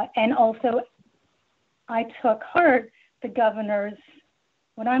 And also, I took heart the governor's,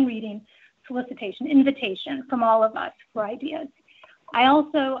 what I'm reading, invitation from all of us for ideas. I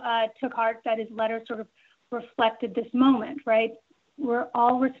also took heart that his letter sort of reflected this moment, right? We're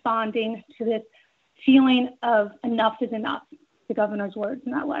all responding to this feeling of enough is enough, the governor's words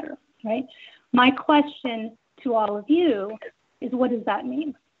in that letter, right? My question to all of you is, what does that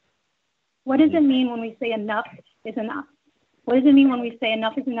mean? What does it mean when we say enough is enough? What does it mean when we say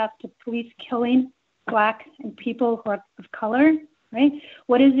enough is enough to police killing Black and people who are of color, right?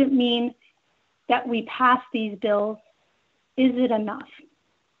 What does it mean that we pass these bills? Is it enough?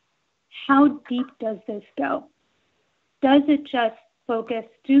 How deep does this go? Does it just focus,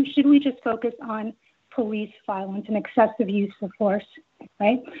 should we just focus on police violence and excessive use of force,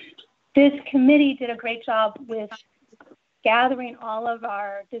 right? This committee did a great job with gathering all of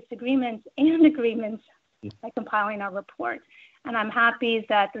our disagreements and agreements by compiling our report. And I'm happy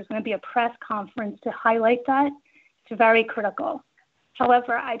that there's going to be a press conference to highlight that. It's very critical.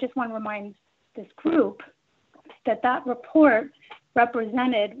 However, I just want to remind this group that that report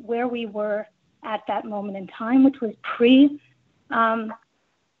represented where we were at that moment in time, which was pre the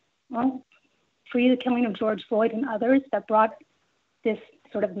killing of George Floyd and others that brought this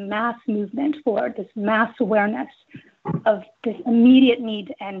sort of mass movement forward, this mass awareness of this immediate need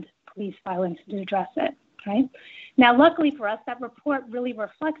to end police violence and to address it, right? Now, luckily for us, that report really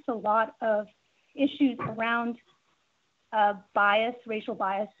reflects a lot of issues around bias, racial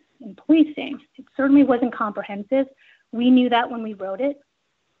bias in policing. It certainly wasn't comprehensive. We knew that when we wrote it,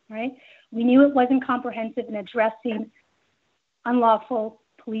 right? We knew it wasn't comprehensive in addressing unlawful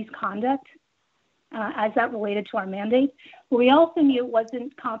police conduct as that related to our mandate. But we also knew it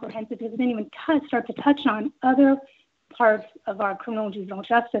wasn't comprehensive because it didn't even start to touch on other parts of our criminal and juvenile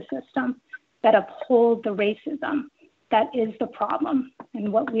justice system that uphold the racism that is the problem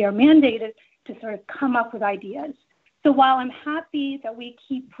and what we are mandated to sort of come up with ideas. So while I'm happy that we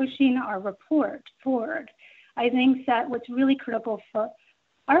keep pushing our report forward, I think that what's really critical for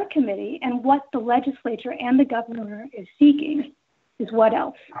our committee and what the legislature and the governor is seeking is what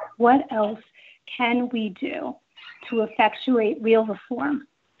else? What else can we do to effectuate real reform,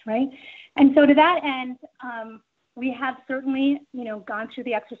 right? And so to that end, we have certainly, gone through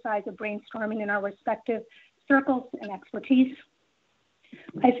the exercise of brainstorming in our respective circles and expertise.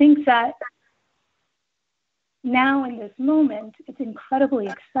 I think that now in this moment, it's incredibly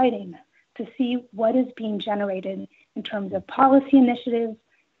exciting to see what is being generated in terms of policy initiatives,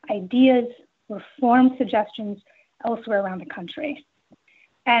 ideas, reform suggestions elsewhere around the country.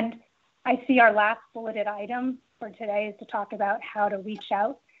 And I see our last bulleted item for today is to talk about how to reach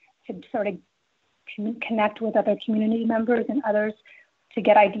out to sort of connect with other community members and others to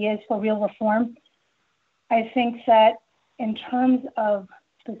get ideas for real reform. I think that in terms of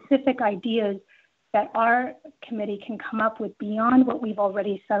specific ideas that our committee can come up with beyond what we've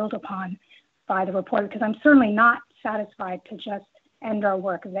already settled upon by the report, because I'm certainly not satisfied to just end our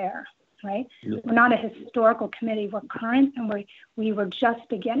work there, right? Yep. We're not a historical committee, we're current and we were just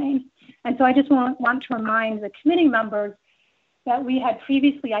beginning. And so I just want to remind the committee members that we had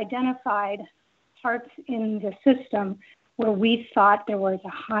previously identified parts in the system where we thought there was a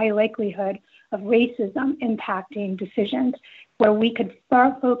high likelihood of racism impacting decisions, where we could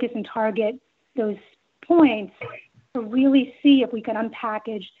focus and target those points to really see if we could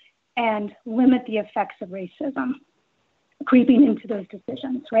unpackage and limit the effects of racism creeping into those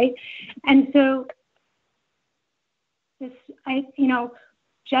decisions, right? And so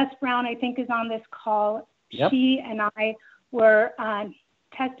Jess Brown, I think, is on this call. Yep. She and I were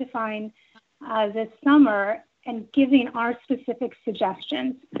testifying this summer and giving our specific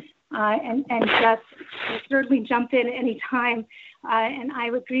suggestions. And Jess will certainly jump in anytime, and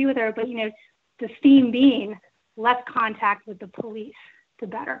I would agree with her, but the theme being less contact with the police, the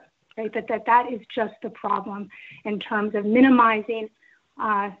better, right? That is just the problem in terms of minimizing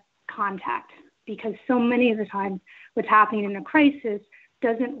contact, because so many of the times what's happening in a crisis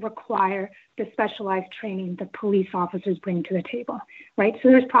doesn't require the specialized training that police officers bring to the table, right? So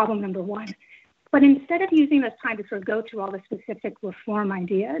there's problem number one. But instead of using this time to sort of go through all the specific reform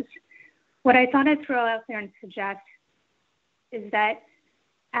ideas, what I thought I'd throw out there and suggest is that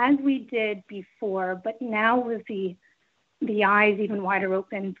as we did before, but now with the eyes even wider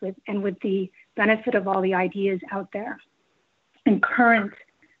open with the benefit of all the ideas out there and current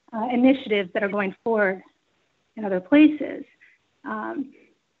initiatives that are going forward in other places,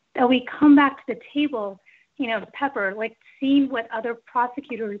 that we come back to the table, Pepper, like seeing what other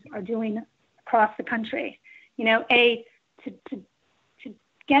prosecutors are doing across the country, to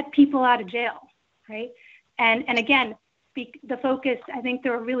get people out of jail, right? And again, the focus, I think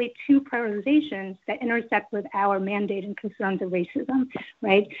there are really two prioritizations that intersect with our mandate and concerns of racism,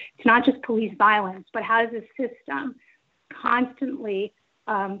 right? It's not just police violence, but how does the system constantly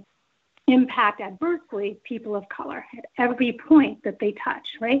impact adversely people of color at every point that they touch,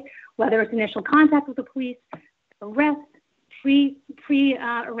 right? Whether it's initial contact with the police, arrest,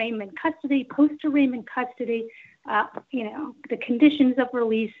 pre-arraignment custody, post-arraignment custody, the conditions of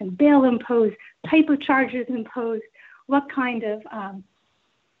release and bail imposed, type of charges imposed, what kind of,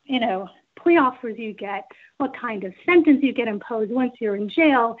 plea offers you get, what kind of sentence you get imposed once you're in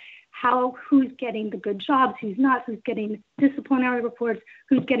jail, who's getting the good jobs, who's not, who's getting disciplinary reports,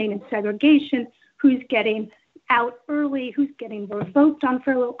 who's getting in segregation, who's getting out early, who's getting revoked on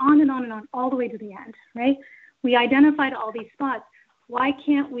furlough, on and on and on, all the way to the end, right? We identified all these spots. Why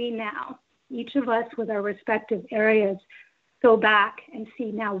can't we now, each of us with our respective areas, go back and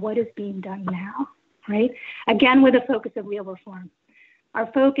see now what is being done now, right? Again, with a focus of real reform. Our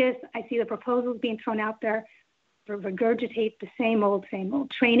focus, I see the proposals being thrown out there, regurgitate the same old.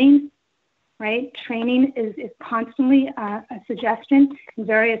 Training, right? Training is constantly a suggestion in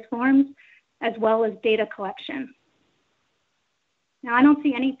various forms, as well as data collection. Now, I don't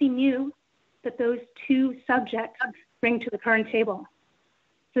see anything new that those two subjects bring to the current table.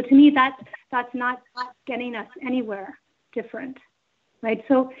 So to me, that's not getting us anywhere different, right?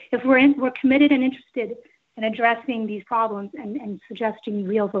 So if we're committed and interested in addressing these problems and suggesting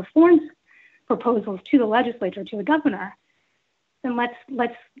real reforms proposals to the legislature, to the governor, then let's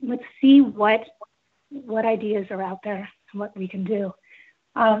see what ideas are out there and what we can do.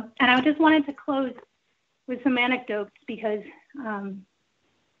 And I just wanted to close with some anecdotes because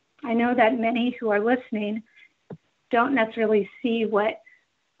I know that many who are listening don't necessarily see what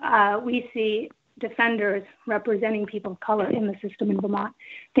we see defenders representing people of color in the system in Vermont.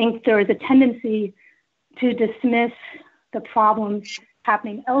 Think there is a tendency to dismiss the problems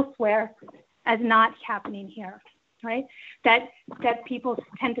happening elsewhere as not happening here, right? That people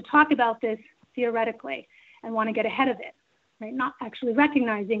tend to talk about this theoretically and want to get ahead of it, right? Not actually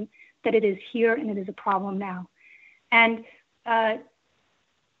recognizing that it is here and it is a problem now. And a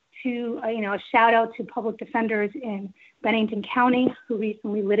shout out to public defenders in Bennington County who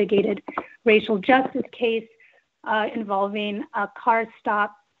recently litigated racial justice case involving a car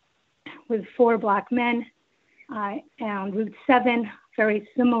stop with 4 Black men on Route 7, very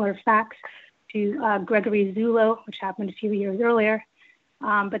similar facts to Gregory Zulo, which happened a few years earlier.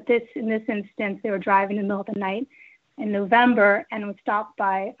 But in this instance, they were driving in the middle of the night in November and was stopped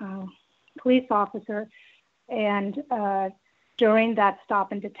by a police officer. And during that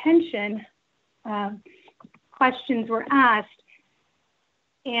stop and detention, questions were asked.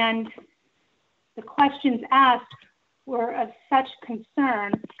 And the questions asked were of such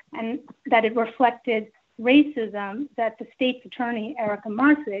concern and that it reflected racism that the state's attorney, Erica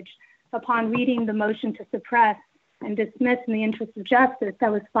Marsage, upon reading the motion to suppress and dismiss in the interest of justice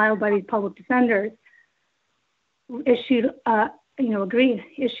that was filed by these public defenders, issued a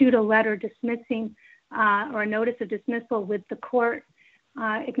letter dismissing or a notice of dismissal with the court,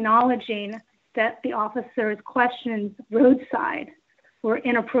 acknowledging that the officer's questions roadside were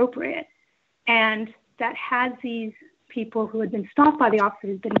inappropriate and that had these people who had been stopped by the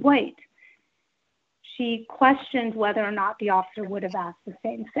officers been white, she questioned whether or not the officer would have asked the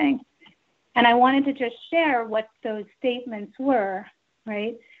same thing. And I wanted to just share what those statements were,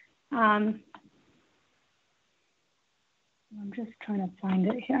 right? I'm just trying to find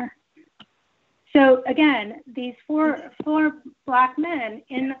it here. So again, these four Black men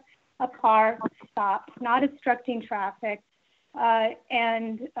in a car stop, not obstructing traffic,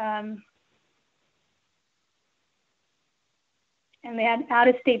 and they had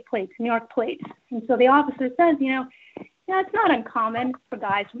out-of-state plates, New York plates. And so the officer says, it's not uncommon for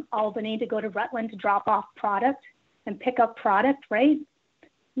guys from Albany to go to Rutland to drop off product and pick up product, right?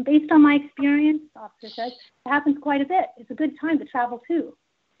 And based on my experience, the officer says, it happens quite a bit. It's a good time to travel too.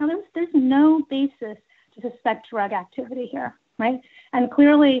 Now, there's no basis to suspect drug activity here, right? And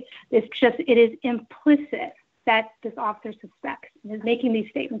clearly, it is implicit that this officer suspects and is making these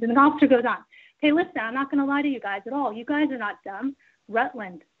statements. And the officer goes on, okay, listen, I'm not going to lie to you guys at all. You guys are not dumb.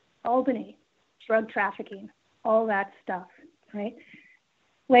 Rutland, Albany, drug trafficking, all that stuff, right?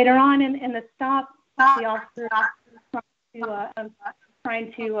 Later on in the stop, the officer is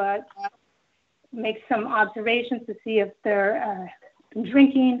trying to make some observations to see if they're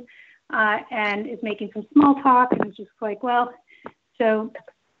drinking and is making some small talk and is just like, well, so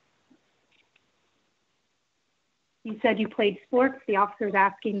you said you played sports. The officer is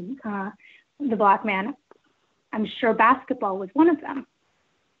asking the Black man, I'm sure basketball was one of them.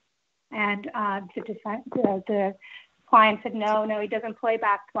 And the client said, no, he doesn't play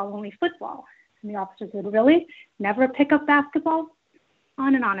basketball, only football. And the officer said, really? Never pick up basketball?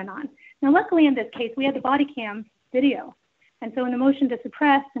 On and on and on. Now, luckily in this case, we had the body cam video And so in the motion to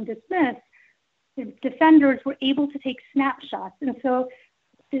suppress and dismiss, the defenders were able to take snapshots. And so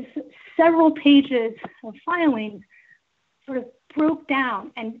this several pages of filings sort of broke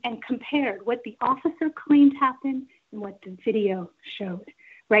down and compared what the officer claimed happened and what the video showed,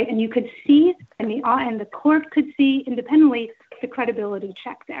 right? And you could see, and the court could see independently, the credibility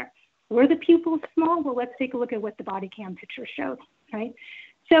check there. Were the pupils small? Well, let's take a look at what the body cam picture showed, right?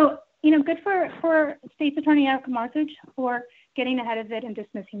 So, good for State's Attorney Erica Marthage for getting ahead of it and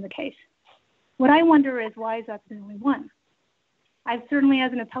dismissing the case. What I wonder is, why is that the only one? I've certainly,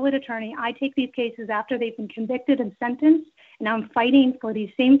 as an appellate attorney, I take these cases after they've been convicted and sentenced, and now I'm fighting for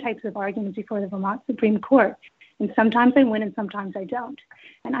these same types of arguments before the Vermont Supreme Court. And sometimes I win and sometimes I don't.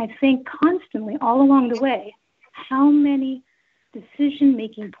 And I think constantly, all along the way, how many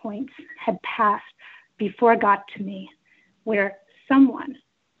decision-making points had passed before it got to me where someone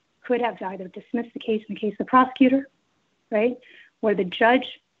could have either dismissed the case in the case of the prosecutor, right? Where the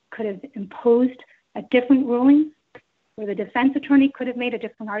judge could have imposed a different ruling, where the defense attorney could have made a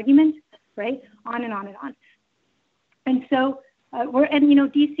different argument, right? On and on and on. And so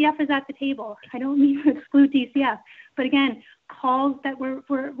DCF is at the table. I don't mean to exclude DCF, but again, calls that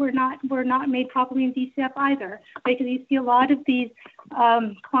were not made properly in DCF either, because you see a lot of these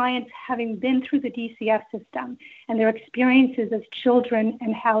clients having been through the DCF system and their experiences as children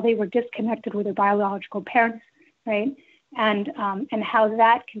and how they were disconnected with their biological parents, right? And how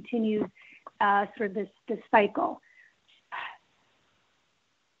that continues through this cycle.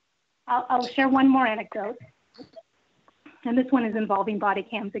 I'll share one more anecdote, and this one is involving body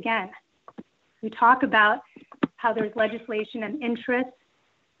cams again. We talk about how there's legislation and interest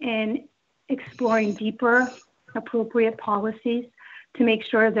in exploring deeper, appropriate policies to make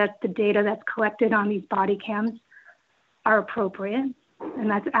sure that the data that's collected on these body cams are appropriate, and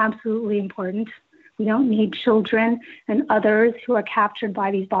that's absolutely important. We don't need children and others who are captured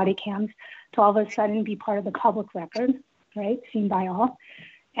by these body cams to all of a sudden be part of the public record, right, seen by all.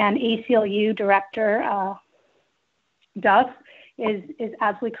 And ACLU Director Duff is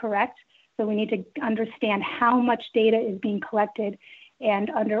absolutely correct. So we need to understand how much data is being collected, and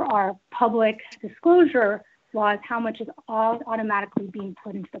under our public disclosure laws, how much is all automatically being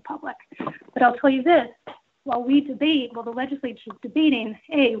put into the public. But I'll tell you this, while the legislature is debating,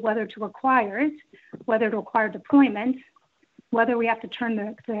 whether to require it, whether to require deployment, whether we have to turn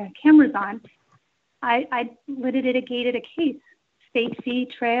the cameras on, I litigated a case, State v.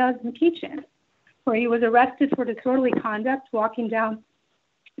 Treas McKeechin, where he was arrested for disorderly conduct walking down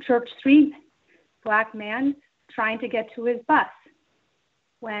Church Street, Black man trying to get to his bus,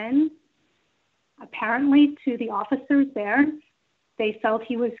 when apparently to the officers there, they felt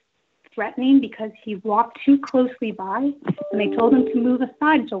he was threatening because he walked too closely by, and they told him to move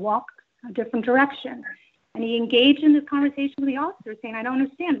aside, to walk a different direction. And he engaged in this conversation with the officer saying, I don't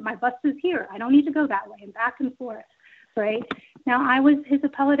understand, my bus is here, I don't need to go that way, and back and forth, right? Now, I was his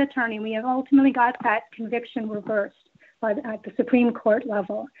appellate attorney. We have ultimately got that conviction reversed at the Supreme Court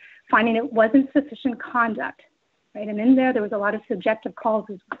level, finding it wasn't sufficient conduct, right? And in there was a lot of subjective calls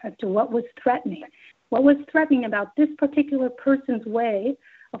as to what was threatening. What was threatening about this particular person's way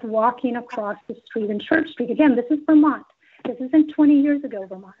of walking across the street in Church Street? Again, this is Vermont. This isn't 20 years ago,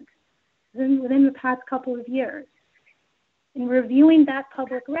 Vermont. This is within the past couple of years. In reviewing that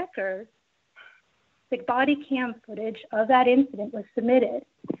public record, the body cam footage of that incident was submitted.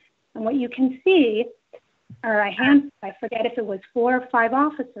 And what you can see are I forget if it was 4 or 5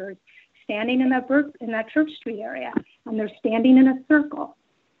 officers standing in that Church Street area, and they're standing in a circle.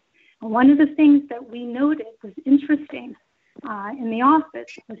 And one of the things that we noted was interesting in the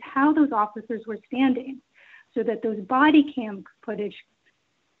office was how those officers were standing, so that those body cam footage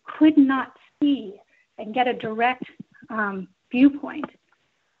could not see and get a direct viewpoint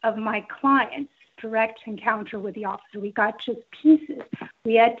of my client's direct encounter with the officer. We got just pieces.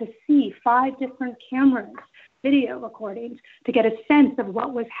 We had to see 5 different cameras, video recordings, to get a sense of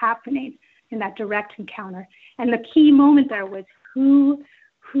what was happening in that direct encounter. And the key moment there was who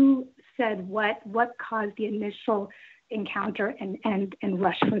said what caused the initial encounter and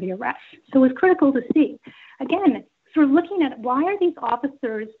rush for the arrest. So it was critical to see. Again, sort of looking at why are these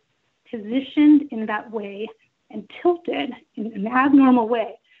officers positioned in that way and tilted in an abnormal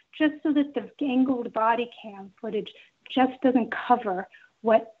way, just so that the angled body cam footage just doesn't cover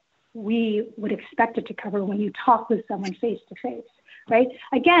what we would expect it to cover when you talk with someone face to face, right?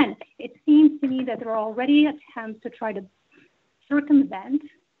 Again, it seems to me that there are already attempts to try to circumvent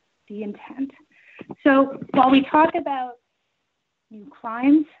the intent. So while we talk about new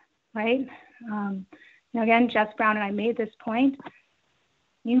crimes, right? Again, Jess Brown and I made this point.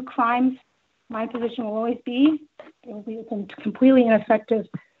 New crimes my position will always be, it's a completely ineffective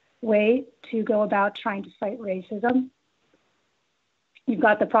way to go about trying to fight racism. You've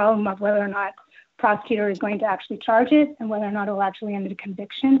got the problem of whether or not prosecutor is going to actually charge it and whether or not it'll actually end in a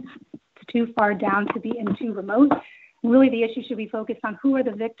conviction. It's too far down to be and too remote. And really, the issue should be focused on who are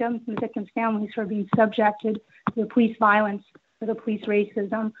the victims and the victims' families who are being subjected to the police violence or the police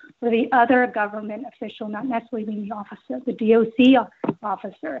racism or the other government official, not necessarily being the officer, the DOC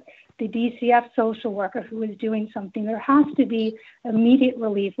officer, the DCF social worker who is doing something. There has to be immediate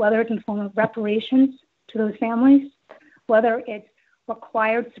relief, whether it's in the form of reparations to those families, whether it's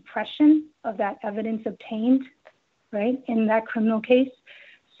required suppression of that evidence obtained, right, in that criminal case,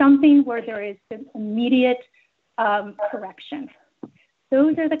 something where there is an immediate correction.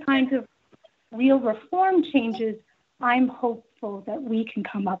 Those are the kinds of real reform changes I'm hopeful that we can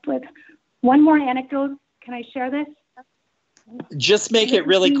come up with. One more anecdote. Can I share this? Just make it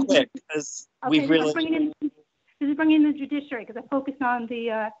really quick, because we've really. This is bringing in the judiciary, because I focused on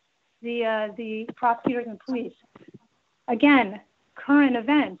the prosecutors and police. Again, current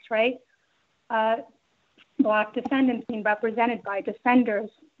events, right? Black defendants being represented by defenders,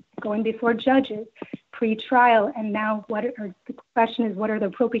 going before judges, pre-trial, and now the question is, what are the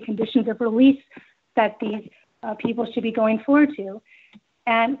appropriate conditions of release that these people should be going forward to?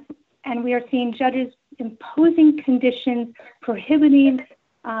 And we are seeing judges imposing conditions prohibiting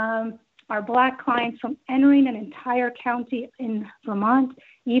our Black clients from entering an entire county in Vermont,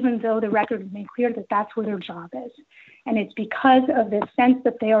 even though the record has made clear that that's where their job is. And it's because of this sense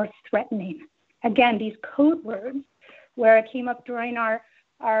that they are threatening. Again, these code words, where it came up during our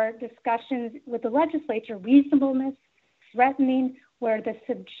discussions with the legislature, reasonableness, threatening, where the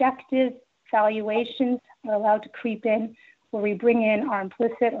subjective valuations are allowed to creep in, where we bring in our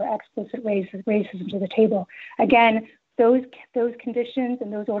implicit or explicit racism to the table. Again, those conditions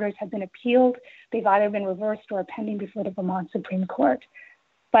and those orders have been appealed. They've either been reversed or are pending before the Vermont Supreme Court.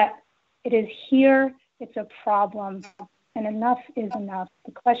 But it is here, it's a problem, and enough is enough.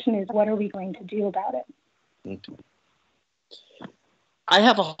 The question is, what are we going to do about it? I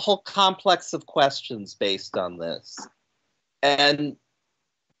have a whole complex of questions based on this. And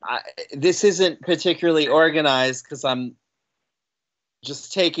this isn't particularly organized because I'm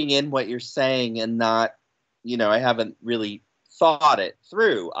just taking in what you're saying and not, I haven't really thought it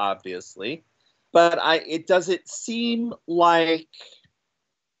through, obviously. But does it seem like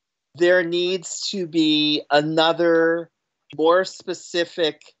there needs to be another more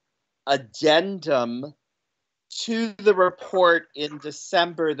specific addendum to the report in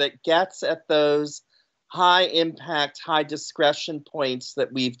December that gets at those high impact, high discretion points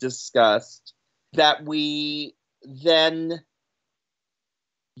that we've discussed, that we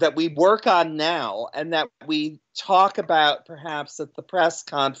work on now and that we talk about perhaps at the press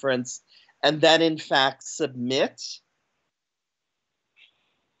conference and then in fact submit?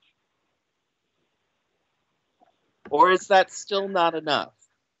 Or is that still not enough?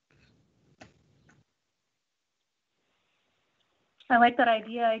 I like that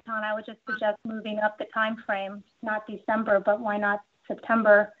idea, Aitan. I would just suggest moving up the time frame, not December, but why not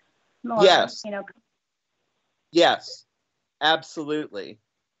September? Or, yes. Yes, absolutely.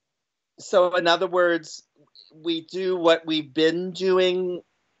 So in other words, we do what we've been doing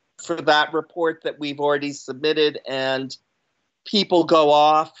for that report that we've already submitted, and people go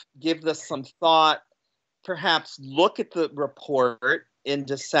off, give this some thought, perhaps look at the report in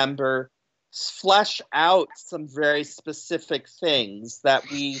December, flesh out some very specific things that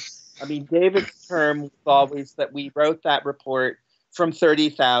David's term was always that we wrote that report from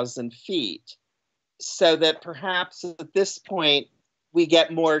 30,000 feet, so that perhaps at this point we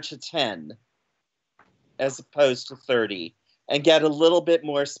get more to 10 as opposed to 30 and get a little bit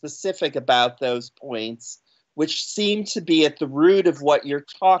more specific about those points, which seem to be at the root of what you're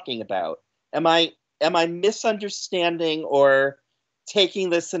talking about. Am I misunderstanding or taking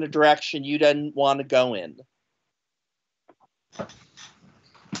this in a direction you didn't want to go in?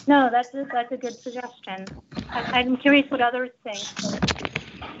 No, that's a good suggestion. I'm curious what others think.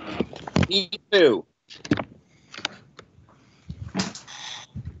 Me too.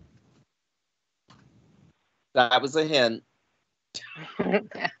 That was a hint.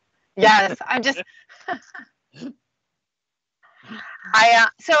 Yes, I'm just. I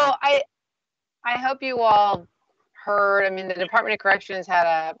hope you all heard. I mean, the Department of Corrections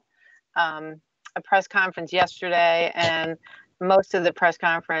had a press conference yesterday, and most of the press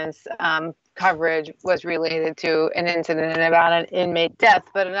conference coverage was related to an incident about an inmate death.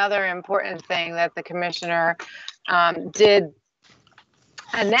 But another important thing that the commissioner did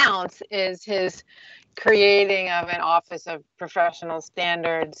announce is his creating of an Office of Professional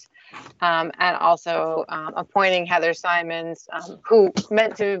Standards, and also appointing Heather Simons, who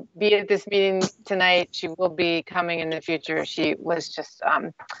meant to be at this meeting tonight. She will be coming in the future. She was just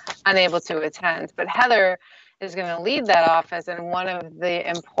unable to attend. But Heather is going to lead that office, and one of the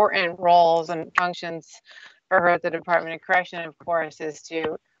important roles and functions for her at the Department of Correction, of course, is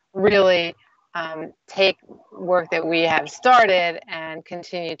to really take work that we have started and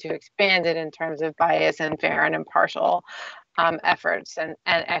continue to expand it in terms of bias and fair and impartial efforts and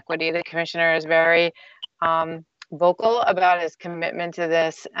equity. The commissioner is very vocal about his commitment to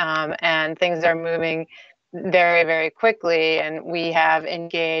this, and things are moving very, very quickly. And we have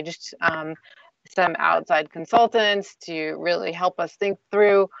engaged some outside consultants to really help us think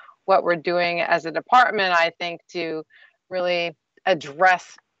through what we're doing as a department, I think, to really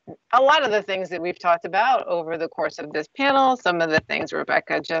address a lot of the things that we've talked about over the course of this panel, some of the things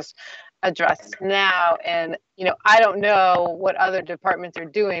Rebecca just addressed now. And, you know, I don't know what other departments are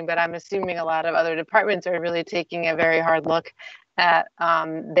doing, but I'm assuming a lot of other departments are really taking a very hard look at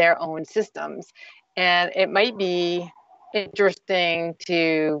their own systems. And it might be interesting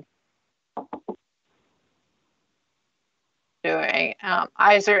to doing.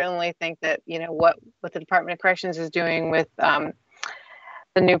 I certainly think that, you know, what the Department of Corrections is doing with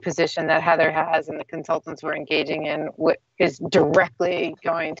the new position that Heather has and the consultants we're engaging in is directly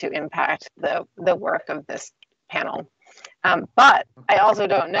going to impact the work of this panel. But I also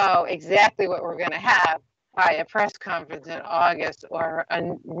don't know exactly what we're going to have by a press conference in August or a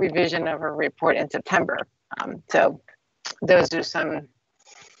revision of a report in September. So those are some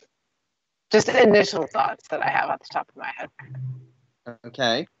just initial thoughts that I have off the top of my head.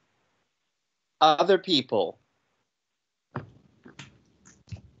 Okay. Other people.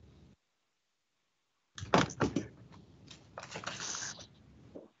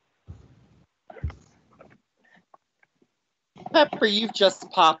 Pepper, you've just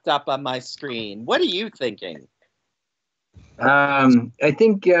popped up on my screen. What are you thinking? I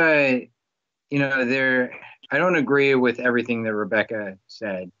think, I don't agree with everything that Rebecca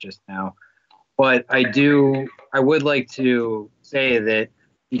said just now, but I would like to say that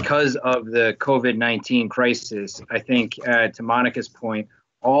because of the COVID-19 crisis, I think to Monica's point,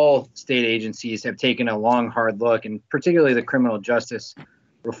 all state agencies have taken a long, hard look, and particularly the criminal justice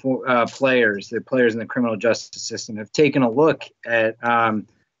players in the criminal justice system have taken a look at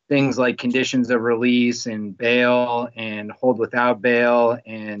things like conditions of release and bail and hold without bail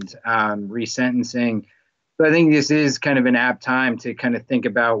and resentencing. So I think this is kind of an apt time to kind of think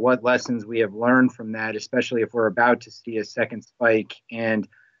about what lessons we have learned from that, especially if we're about to see a second spike. And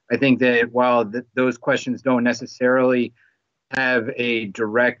I think that while those questions don't necessarily have a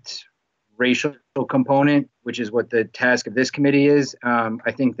direct racial component, which is what the task of this committee is,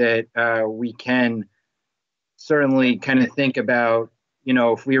 I think that we can certainly kind of think about,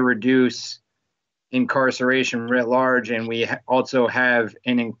 if we reduce incarceration writ large and we also have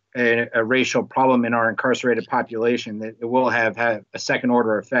a racial problem in our incarcerated population, that it will have a second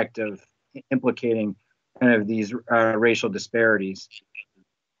order effect of implicating kind of these racial disparities.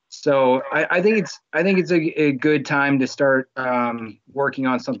 So I think it's a good time to start working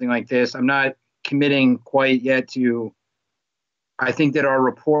on something like this. I'm not committing quite yet to. I think that our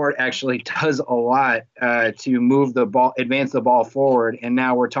report actually does a lot to move the ball, advance the ball forward. And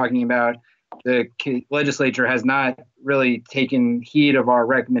now we're talking about the legislature has not really taken heed of our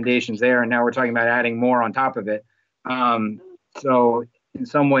recommendations there, and now we're talking about adding more on top of it. So in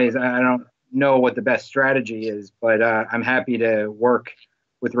some ways, I don't know what the best strategy is, but I'm happy to work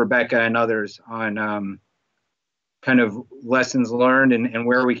with Rebecca and others on kind of lessons learned and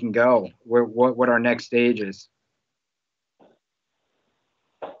where we can go, what our next stage is.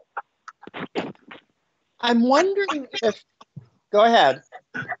 I'm wondering if, go ahead.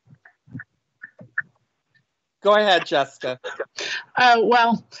 Go ahead, Jessica.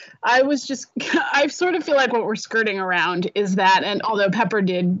 Well, I sort of feel like what we're skirting around is that, and although Pepper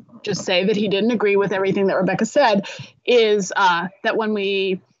did just say that he didn't agree with everything that Rebecca said, is that when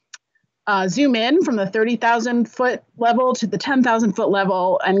we zoom in from the 30,000 foot level to the 10,000 foot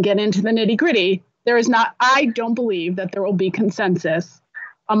level and get into the nitty gritty, I don't believe that there will be consensus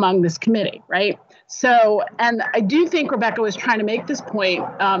among this committee, right? So, and I do think Rebecca was trying to make this point,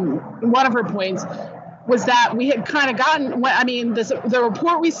 one of her points, was that we had kind of gotten, the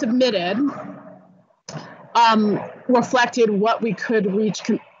report we submitted reflected what we could reach,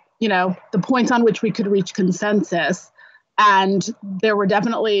 the points on which we could reach consensus. And there were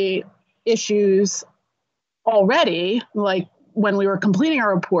definitely issues already, like when we were completing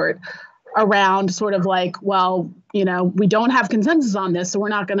our report, around sort of like, well, we don't have consensus on this, so we're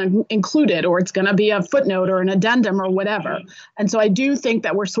not going to include it, or it's going to be a footnote or an addendum or whatever. And so I do think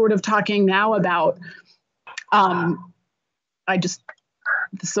that we're sort of talking now about, this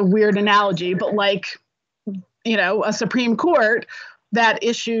is a weird analogy, but like, a Supreme Court that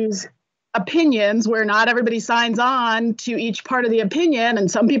issues opinions where not everybody signs on to each part of the opinion,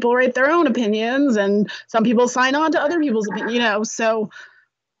 and some people write their own opinions and some people sign on to other people's opinions, so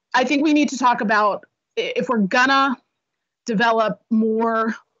I think we need to talk about, if we're gonna develop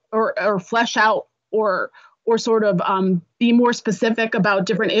more or flesh out or sort of be more specific about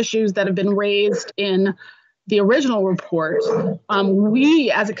different issues that have been raised in the original report, we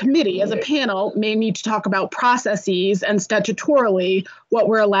as a committee, as a panel, may need to talk about processes and statutorily what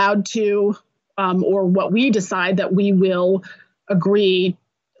we're allowed to, or what we decide that we will agree,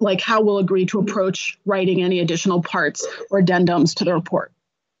 like how we'll agree to approach writing any additional parts or addendums to the report.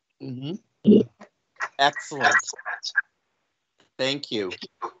 Mm-hmm. Excellent. Thank you.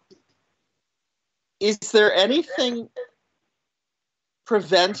 Is there anything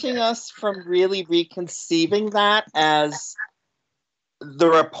preventing us from really reconceiving that as the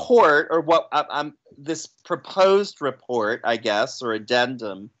report, or what this proposed report, I guess, or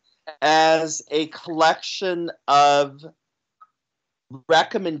addendum, as a collection of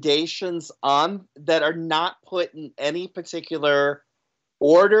recommendations that are not put in any particular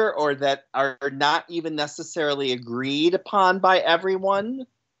order, or that are not even necessarily agreed upon by everyone?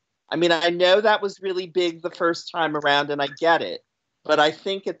 I mean, I know that was really big the first time around, and I get it. But I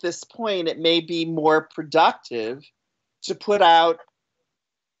think at this point, it may be more productive to put out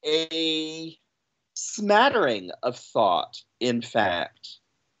a smattering of thought, in fact,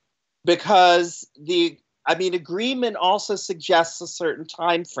 because agreement also suggests a certain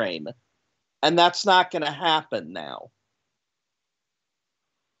time frame, and that's not going to happen now.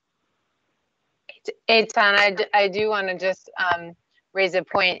 Eitan, I do want to just raise a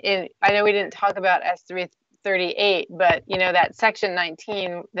point. I know we didn't talk about S338, but that section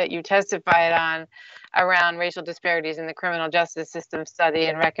 19 that you testified on around racial disparities in the criminal justice system study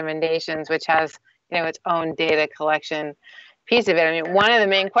and recommendations, which has its own data collection piece of it. I mean, one of the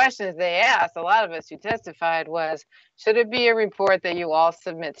main questions they asked a lot of us who testified was, should it be a report that you all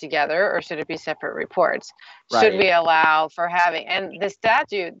submit together, or should it be separate reports? Right. Should we allow for having, and the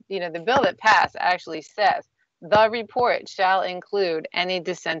statute, the bill that passed actually says the report shall include any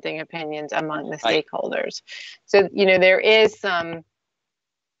dissenting opinions among the stakeholders. So, there is some,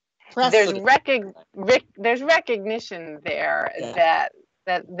 there's recognition there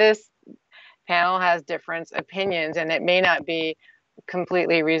that this panel has different opinions, and it may not be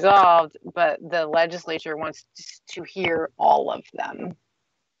completely resolved, but the legislature wants to hear all of them.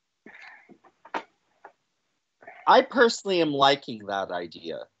 I personally am liking that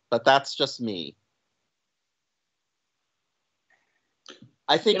idea, but that's just me.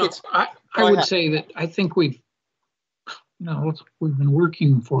 I think I would say that I think we've been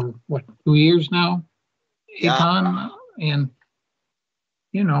working for 2 years now, Eitan, and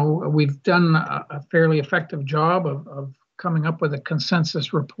we've done a fairly effective job of coming up with a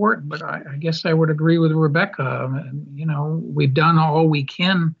consensus report. But I guess I would agree with Rebecca. We've done all we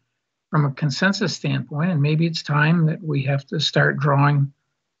can from a consensus standpoint, and maybe it's time that we have to start drawing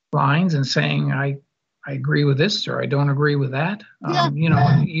lines and saying, I agree with this, or I don't agree with that. As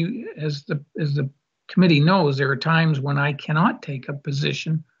the committee knows, there are times when I cannot take a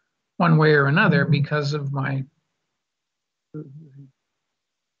position one way or another because of my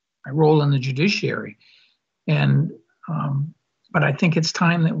role in the judiciary. And but I think it's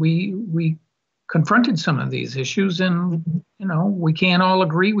time that we confronted some of these issues, and we can't all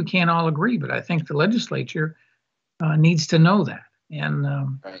agree, but I think the legislature needs to know that. And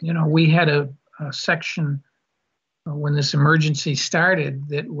we had a section when this emergency started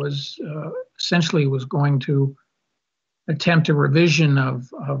that was essentially was going to attempt a revision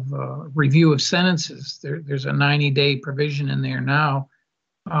of review of sentences. There's a 90-day provision in there now.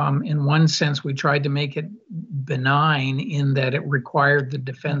 In one sense, we tried to make it benign in that it required the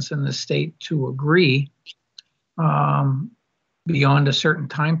defense and the state to agree beyond a certain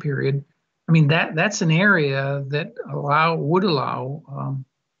time period. I mean, that's an area that would allow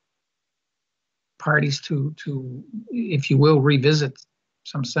parties to, if you will, revisit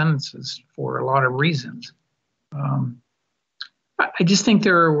some sentences for a lot of reasons. I just think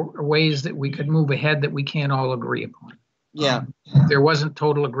there are ways that we could move ahead that we can't all agree upon. Yeah. There wasn't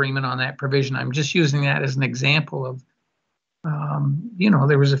total agreement on that provision. I'm just using that as an example of,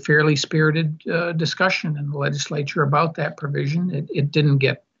 there was a fairly spirited discussion in the legislature about that provision. It didn't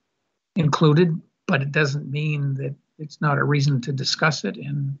get included, but it doesn't mean that it's not a reason to discuss it.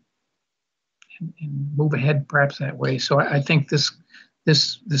 And and move ahead perhaps that way. So I think this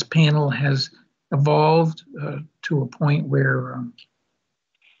panel has evolved to a point where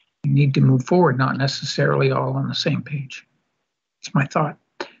we need to move forward, not necessarily all on the same page. It's my thought.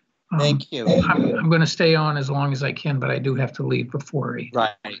 Thank you. I'm going to stay on as long as I can, but I do have to leave before 8. Right.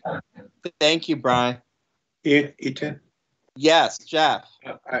 Thank you, Brian. Ethan? Yes, Jeff.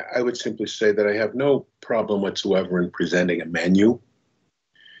 I would simply say that I have no problem whatsoever in presenting a menu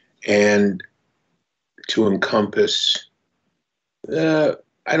and to encompass, I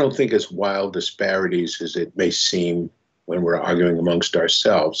don't think as wild disparities as it may seem when we're arguing amongst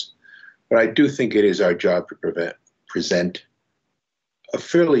ourselves, but I do think it is our job to present a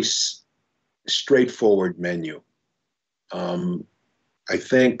fairly straightforward menu. I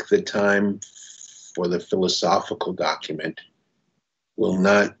think the time for the philosophical document will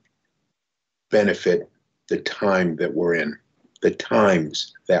not benefit the time that we're in, the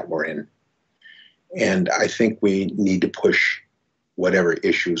times that we're in. And I think we need to push whatever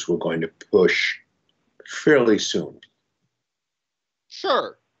issues we're going to push fairly soon.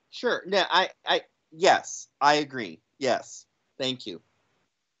 Sure. No, yes, I agree. Yes, thank you.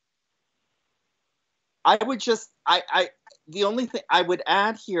 I would just, the only thing I would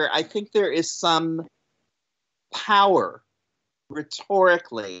add here, I think there is some power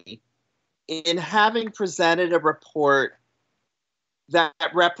rhetorically in having presented a report that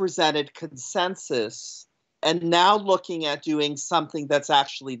represented consensus and now looking at doing something that's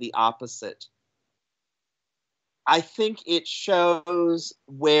actually the opposite. I think it shows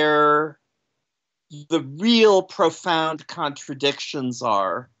where the real profound contradictions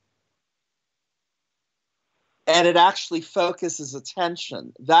are. And it actually focuses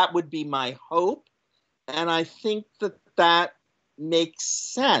attention. That would be my hope. And I think that makes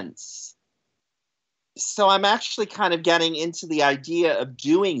sense. So I'm actually kind of getting into the idea of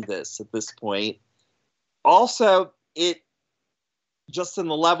doing this at this point. Also, just in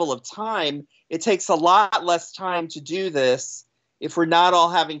the level of time, it takes a lot less time to do this if we're not all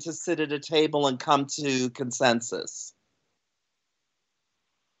having to sit at a table and come to consensus.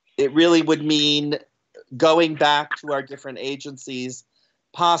 It really would mean going back to our different agencies,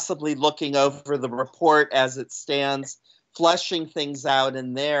 possibly looking over the report as it stands, fleshing things out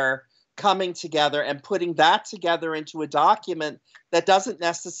in there, coming together and putting that together into a document that doesn't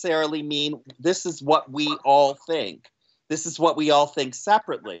necessarily mean this is what we all think. This is what we all think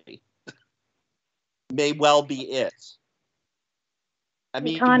separately. May well be it. I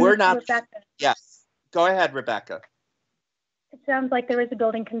mean, we're not... Rebecca. Yes. Go ahead, Rebecca. It sounds like there is a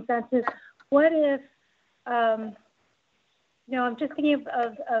building consensus. What if, I'm just thinking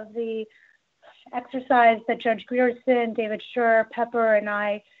of the exercise that Judge Grierson, David Schur, Pepper, and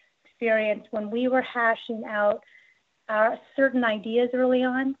I experienced when we were hashing out our certain ideas early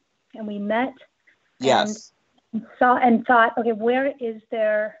on, and we met. Yes. And thought, okay, where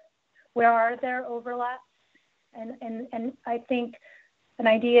are there overlaps? And I think an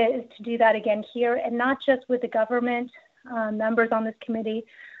idea is to do that again here, and not just with the government members on this committee,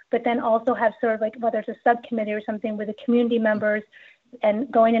 but then also have sort of like whether it's a subcommittee or something with the community members,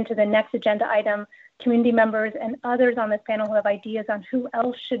 and going into the next agenda item, community members and others on this panel who have ideas on who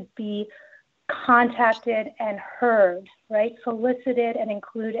else should be contacted and heard, right? Solicited and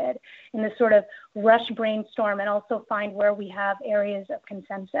included in this sort of rush brainstorm, and also find where we have areas of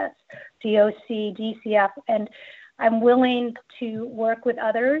consensus, DOC, DCF. And I'm willing to work with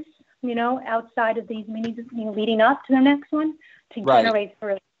others, outside of these meetings, leading up to the next one, to generate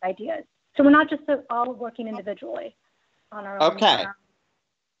further ideas. So we're not just all working individually on our own. Okay.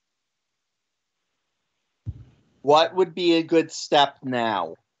 What would be a good step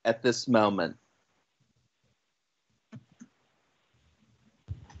now at this moment?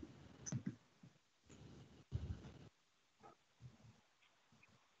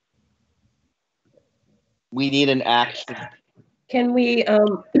 We need an action. Can we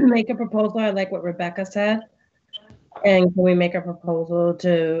make a proposal? I like what Rebecca said. And can we make a proposal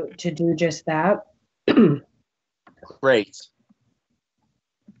to do just that? Great.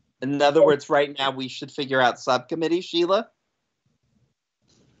 In other words, right now we should figure out subcommittee, Sheila?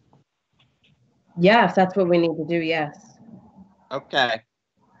 Yeah, if that's what we need to do, yes. Okay.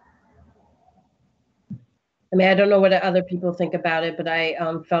 I mean, I don't know what other people think about it, but I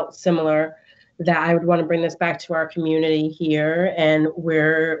felt similar, that I would want to bring this back to our community here, and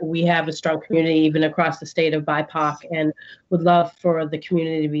where we have a strong community even across the state of BIPOC, and would love for the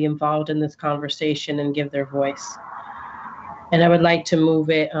community to be involved in this conversation and give their voice. And I would like to move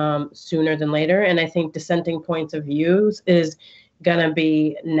it sooner than later. And I think dissenting points of views is gonna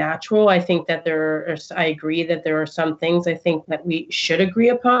be natural. I think that I agree that there are some things I think that we should agree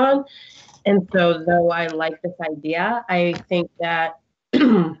upon. And so, though I like this idea, I think that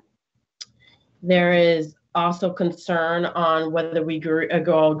there is also concern on whether we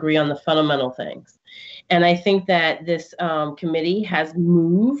all agree on the fundamental things. And I think that this committee has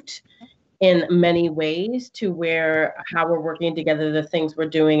moved in many ways to where how we're working together, the things we're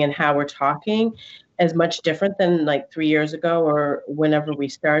doing and how we're talking is much different than like 3 years ago or whenever we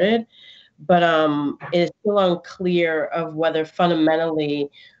started. But it's still unclear of whether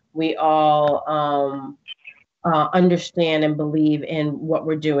fundamentally we all understand and believe in what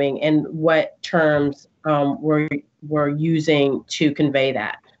we're doing and what terms we're using to convey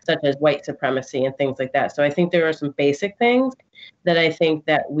that, such as white supremacy and things like that. So I think there are some basic things that I think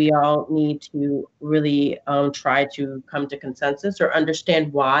that we all need to really try to come to consensus or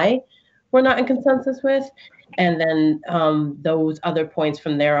understand why we're not in consensus with. And then those other points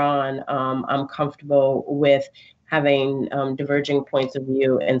from there on, I'm comfortable with having diverging points of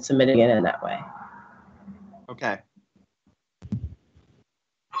view and submitting it in that way. Okay.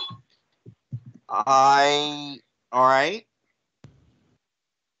 All right.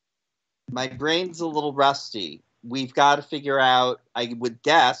 My brain's a little rusty. We've got to figure out, I would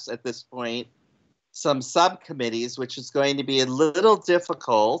guess at this point, some subcommittees, which is going to be a little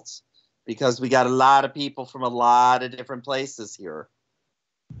difficult because we got a lot of people from a lot of different places here.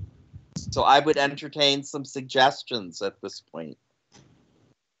 So I would entertain some suggestions at this point.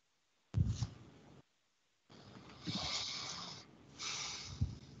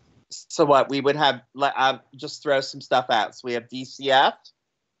 So what we would have, just throw some stuff out. So we have DCF.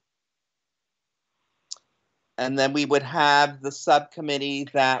 And then we would have the subcommittee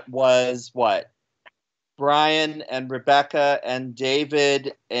that was what? Brian and Rebecca and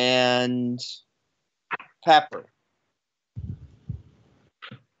David and Pepper.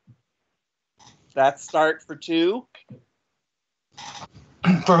 That start for 2?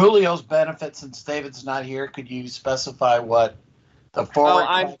 For Julio's benefit, since David's not here, could you specify what the forward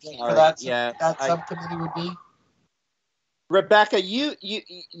for that subcommittee would be? Rebecca,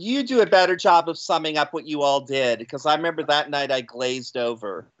 you do a better job of summing up what you all did, because I remember that night I glazed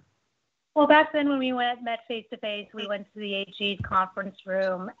over. Well, back then when we met face to face, we went to the AG's conference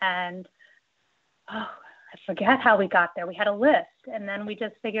room, and I forget how we got there. We had a list, and then we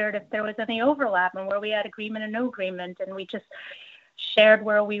just figured if there was any overlap and where we had agreement and no agreement, and we just shared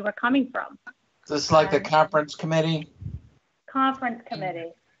where we were coming from. Is this like the conference committee? Conference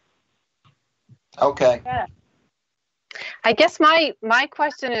committee. Okay. Yeah. I guess my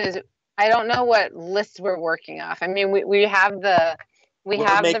question is, I don't know what lists we're working off. I mean, we have the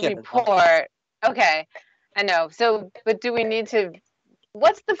report. Okay, I know. So, but do we need to?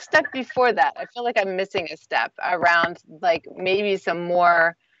 What's the step before that? I feel like I'm missing a step around, like maybe some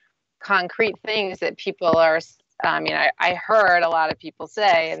more concrete things that people are. I mean, I heard a lot of people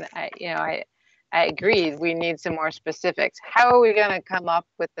say, and I agree. We need some more specifics. How are we going to come up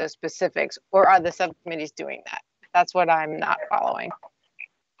with those specifics, or are the subcommittees doing that? That's what I'm not following.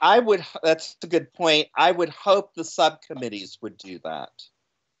 That's a good point. I would hope the subcommittees would do that.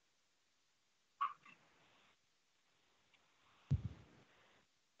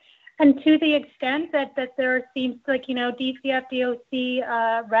 And to the extent that there seems like, DCF, DOC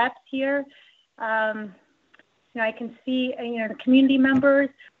reps here, I can see, the community members,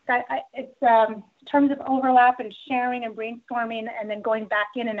 it's in terms of overlap and sharing and brainstorming and then going back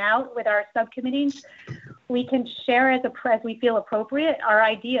in and out with our subcommittees, we can share as we feel appropriate our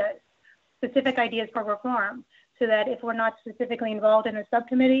ideas, specific ideas for reform, so that if we're not specifically involved in a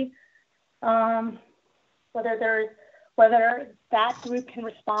subcommittee, whether that group can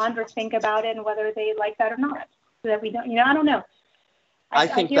respond or think about it and whether they like that or not, so that we don't, I don't know. I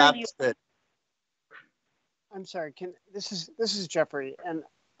think that's good. I'm sorry. This is Jeffrey and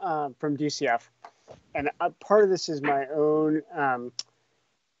from DCF, and part of this is my own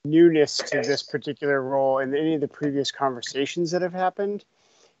newness to this particular role and any of the previous conversations that have happened.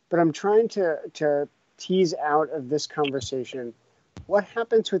 But I'm trying to tease out of this conversation what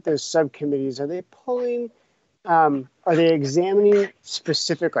happens with those subcommittees. Are they pulling? Are they examining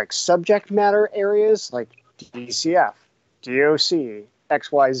specific subject matter areas like DCF, DOC,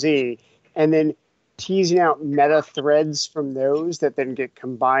 XYZ, and then teasing out meta threads from those that then get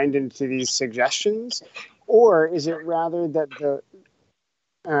combined into these suggestions? Or is it rather that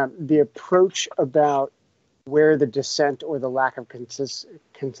the approach about where the dissent or the lack of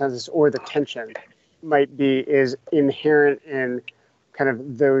consensus or the tension might be is inherent in kind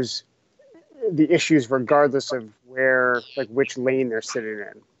of the issues regardless of which lane they're sitting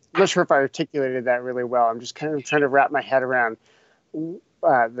in? I'm not sure if I articulated that really well. I'm just kind of trying to wrap my head around the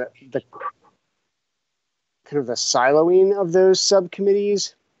kind of the siloing of those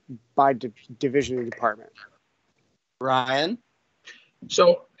subcommittees by division and department. Ryan?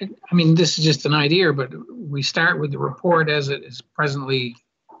 So, I mean, this is just an idea, but we start with the report as it is presently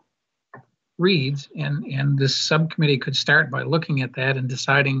reads, and this subcommittee could start by looking at that and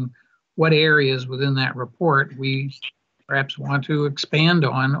deciding what areas within that report we perhaps want to expand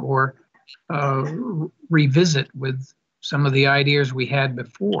on or revisit with some of the ideas we had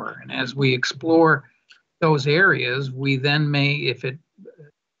before. And as we explore those areas, we then may, if it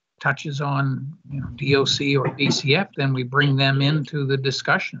touches on DOC or BCF, then we bring them into the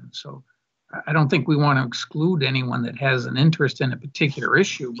discussion. So I don't think we want to exclude anyone that has an interest in a particular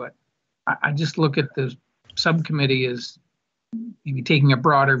issue, but I just look at the subcommittee as maybe taking a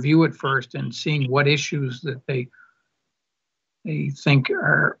broader view at first and seeing what issues that they think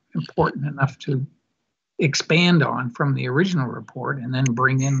are important enough to expand on from the original report, and then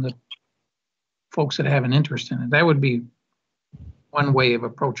bring in the folks that have an interest in it. That would be one way of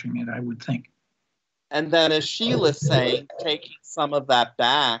approaching it, I would think. And then, as Sheila's saying, taking some of that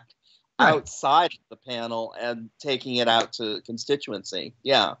back outside of the panel and taking it out to constituency.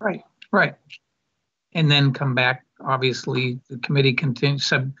 Yeah. Right. And then come back, obviously, the committee continues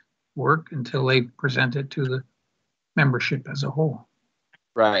sub work until they present it to the membership as a whole.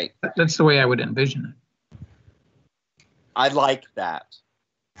 Right. That's the way I would envision it. I like that.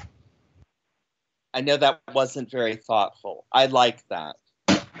 I know that wasn't very thoughtful. I like that.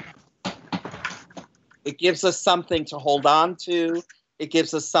 It gives us something to hold on to. It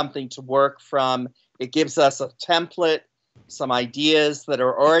gives us something to work from. It gives us a template, some ideas that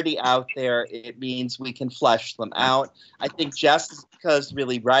are already out there. It means we can flesh them out. I think Jessica's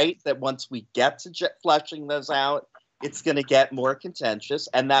really right that once we get to fleshing those out, it's going to get more contentious,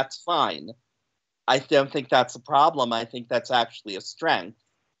 and that's fine. I don't think that's a problem. I think that's actually a strength.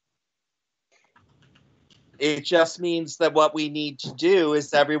 It just means that what we need to do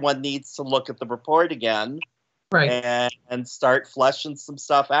is everyone needs to look at the report again, and start fleshing some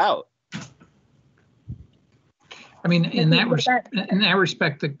stuff out. I mean, in that respect,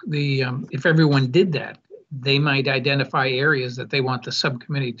 the if everyone did that, they might identify areas that they want the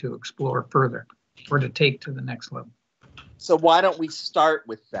subcommittee to explore further or to take to the next level. So why don't we start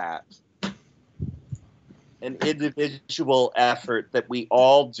with that? An individual effort that we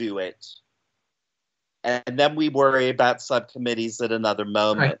all do it. And then we worry about subcommittees at another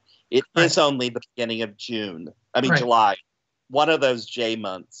moment. It is only the beginning of June. I mean, July. One of those J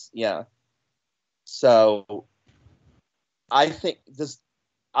months. Yeah. So I think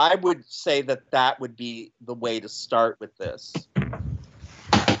I would say that would be the way to start with this.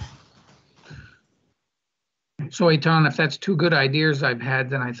 So, Eitan, if that's two good ideas I've had,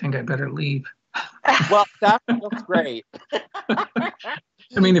 then I think I better leave. Well, that feels great.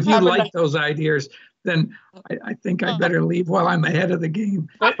 I mean, if you like those ideas, then I think I better leave while I'm ahead of the game.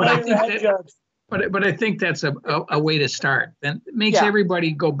 But I think that's a way to start. Then it makes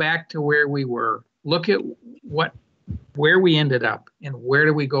everybody go back to where we were, look at where we ended up, and where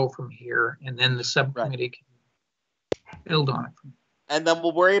do we go from here, and then the subcommittee can build on it. And then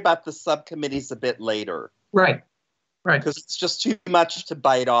we'll worry about the subcommittees a bit later. Right. Because it's just too much to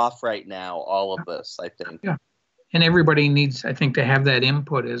bite off right now, all of this, I think. Yeah. And everybody needs, I think, to have that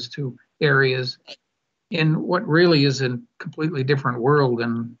input as to areas in what really is a completely different world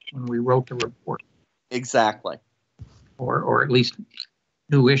than when we wrote the report. Exactly. Or at least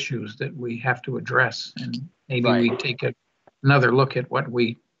new issues that we have to address. And maybe we take another look at what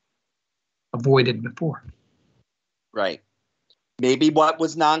we avoided before. Right. Maybe what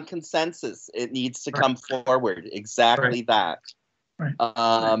was non-consensus, it needs to come forward. Exactly that. Right.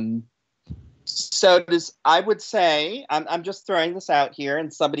 So I would say, I'm just throwing this out here,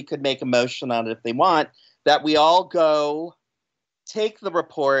 and somebody could make a motion on it if they want, that we all go take the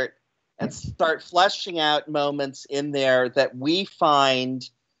report and start fleshing out moments in there that we find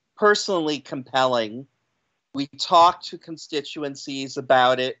personally compelling. We talk to constituencies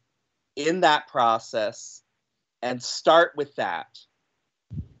about it in that process. And start with that.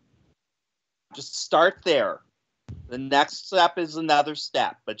 Just start there. The next step is another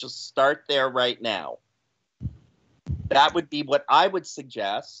step, but just start there right now. That would be what I would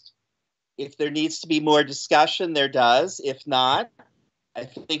suggest. If there needs to be more discussion, there does. If not, I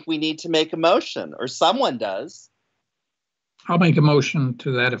think we need to make a motion, or someone does. I'll make a motion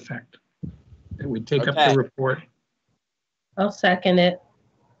to that effect. That we take up the report. I'll second it.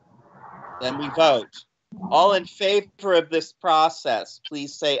 Then we vote. All in favor of this process,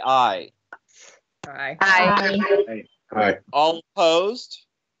 please say aye. Aye. Aye. Aye. All opposed?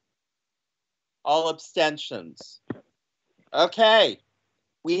 All abstentions? Okay.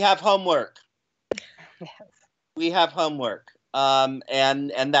 We have homework. Yes. We have homework.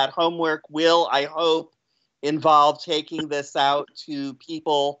 And that homework will, I hope, involve taking this out to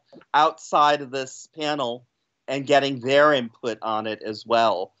people outside of this panel and getting their input on it as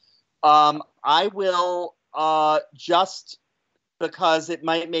well. I will, just because it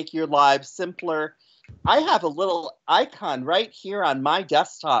might make your lives simpler, I have a little icon right here on my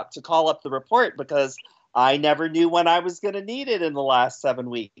desktop to call up the report because I never knew when I was going to need it in the last 7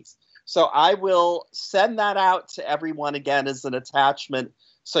 weeks. So I will send that out to everyone again as an attachment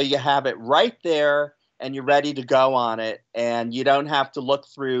so you have it right there and you're ready to go on it. And you don't have to look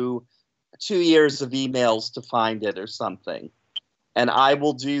through 2 years of emails to find it or something. And I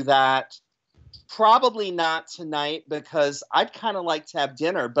will do that. Probably not tonight because I'd kind of like to have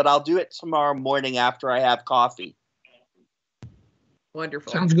dinner, but I'll do it tomorrow morning after I have coffee.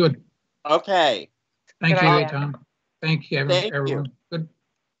 Wonderful. Sounds good. Okay. Thank Good you, idea. Tom. Thank you, Thank everyone. you.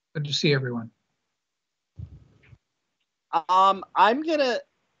 Good to see everyone. I'm gonna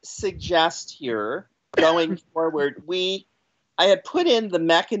suggest here going forward, I had put in the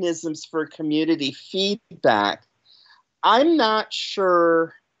mechanisms for community feedback. I'm not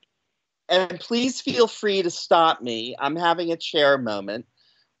sure, and please feel free to stop me. I'm having a chair moment.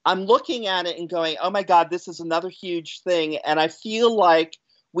 I'm looking at it and going, oh my God, this is another huge thing. And I feel like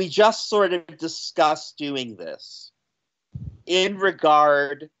we just sort of discussed doing this in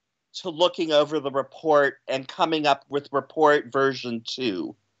regard to looking over the report and coming up with report version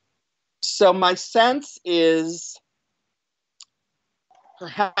 2. So my sense is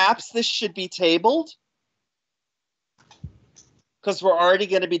perhaps this should be tabled because we're already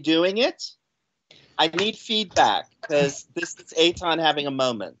going to be doing it. I need feedback because this is Eitan having a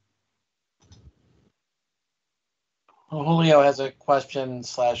moment. Well, Julio has a question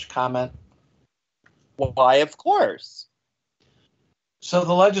 / comment. Why, of course. So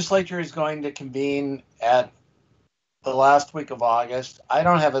the legislature is going to convene at the last week of August. I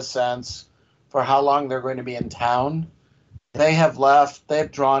don't have a sense for how long they're going to be in town.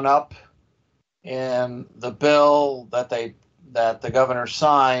 They've drawn up in the bill that the governor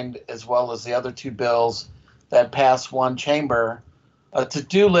signed, as well as the other 2 bills that passed one chamber, a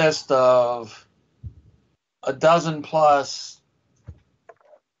to-do list of a dozen plus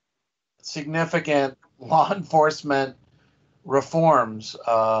significant law enforcement reforms,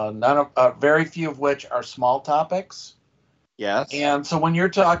 very few of which are small topics. Yes. And so when you're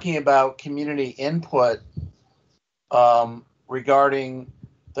talking about community input regarding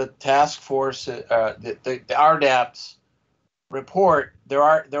the task force, the RDAP's report, there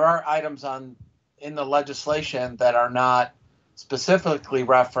are items in the legislation that are not specifically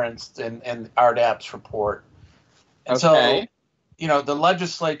referenced in RDAP's report. And Okay. so, the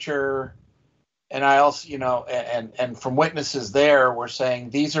legislature, and I also, and from witnesses there, we're saying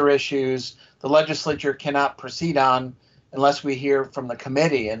these are issues the legislature cannot proceed on unless we hear from the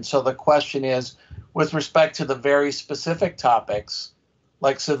committee. And so the question is, with respect to the very specific topics,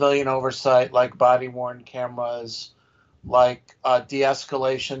 like civilian oversight, like body-worn cameras, like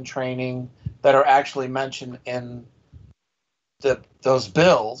de-escalation training that are actually mentioned in those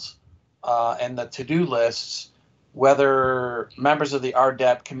bills and the to-do lists, whether members of the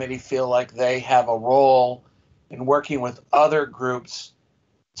RDEP committee feel like they have a role in working with other groups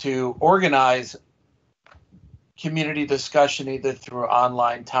to organize community discussion either through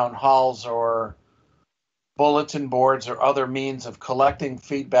online town halls or bulletin boards or other means of collecting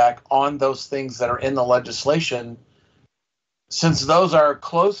feedback on those things that are in the legislation, since those are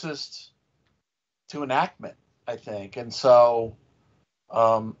closest to enactment, I think. And so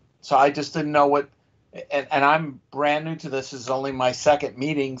I just didn't know what, and I'm brand new to this. This is only my second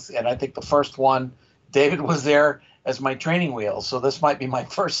meetings, and I think the first one, David was there as my training wheel. So this might be my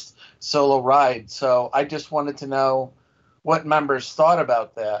first solo ride. So I just wanted to know what members thought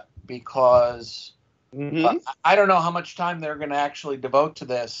about that, because I don't know how much time they're going to actually devote to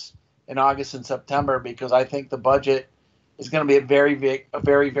this in August and September, because I think the budget is going to be a very,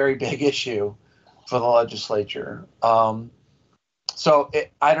 very big issue for the legislature. I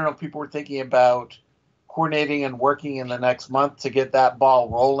don't know if people were thinking about coordinating and working in the next month to get that ball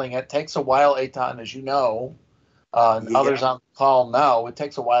rolling. It takes a while, Eitan, as you know, and others on the call know. It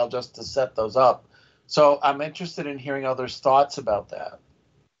takes a while just to set those up. So I'm interested in hearing others' thoughts about that.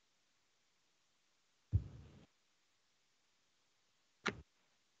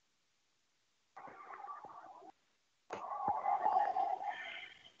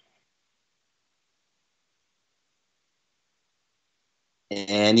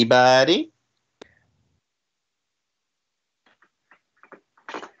 Anybody?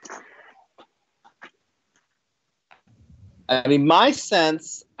 I mean, my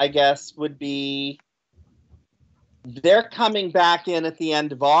sense, I guess, would be They're coming back in at the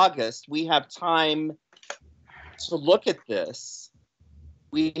end of August. We have time to look at this.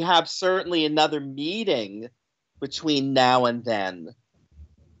 We have certainly another meeting between now and then.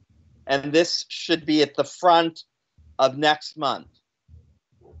 And this should be at the front of next month.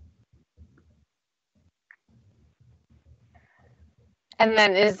 And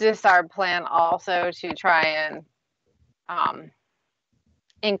then is this our plan also to try and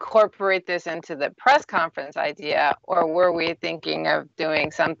incorporate this into the press conference idea, or were we thinking of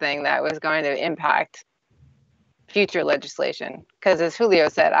doing something that was going to impact future legislation? Because as Julio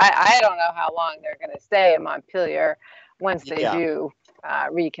said, I don't know how long they're going to stay in Montpelier once they do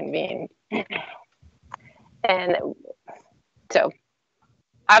reconvene. And so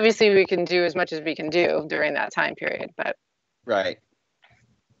obviously we can do as much as we can do during that time period, but. Right.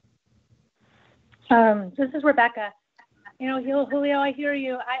 This is Rebecca. You know, Julio, I hear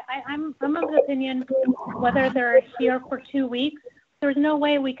you. I'm of the opinion, whether they're here for 2 weeks, there's no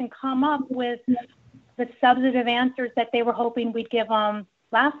way we can come up with the substantive answers that they were hoping we'd give them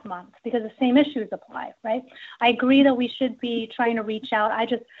last month, because the same issues apply, right? I agree that we should be trying to reach out. I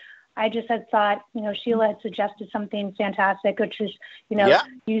just had thought, you know, Sheila had suggested something fantastic, which is, you know,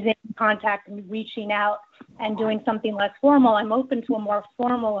 using contact and reaching out and doing something less formal. I'm open to a more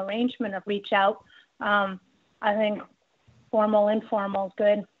formal arrangement of reach out. I think formal, informal is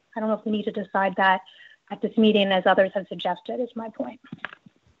good. I don't know if we need to decide that at this meeting, as others have suggested, is my point.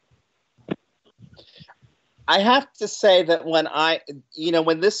 I have to say that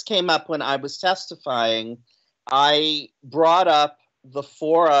when this came up when I was testifying, I brought up the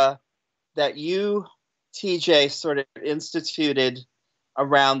fora that you, TJ, sort of instituted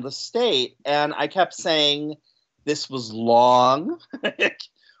around the state. And I kept saying this was long.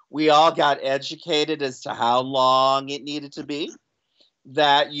 We all got educated as to how long it needed to be,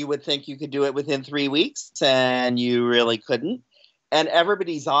 that you would think you could do it within 3 weeks and you really couldn't. And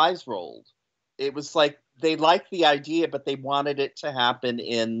everybody's eyes rolled. It was like they liked the idea, but they wanted it to happen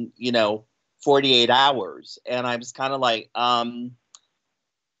in, 48 hours. And I was kind of like,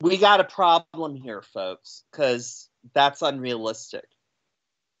 we got a problem here, folks, because that's unrealistic.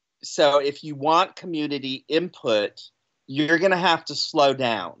 So if you want community input, you're going to have to slow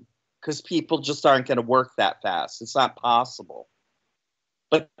down, because people just aren't going to work that fast. It's not possible.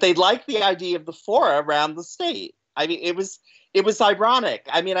 But they like the idea of the fora around the state. I mean, it was ironic.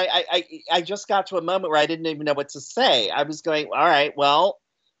 I mean, I just got to a moment where I didn't even know what to say. I was going, all right, well,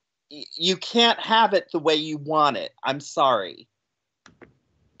 you can't have it the way you want it. I'm sorry.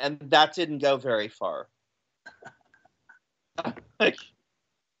 And that didn't go very far.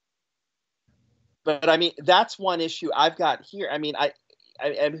 But I mean, that's one issue I've got here. I mean,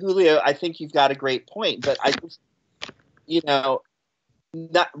 and Julio, I think you've got a great point, but I just,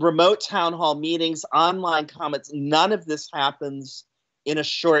 not remote town hall meetings, online comments, none of this happens in a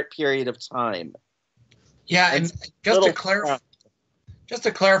short period of time. Yeah, and just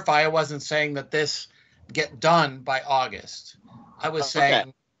to clarify, I wasn't saying that this get done by August. I was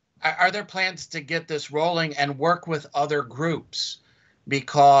saying, are there plans to get this rolling and work with other groups?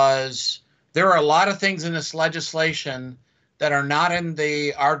 Because there are a lot of things in this legislation that are not in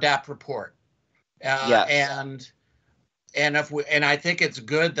the RDAP report. And I think it's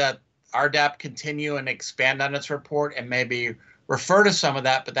good that RDAP continue and expand on its report and maybe refer to some of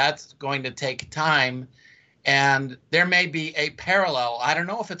that, but that's going to take time. And there may be a parallel. I don't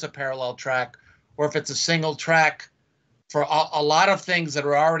know if it's a parallel track or if it's a single track for a lot of things that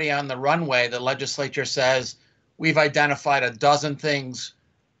are already on the runway. The legislature says we've identified a dozen things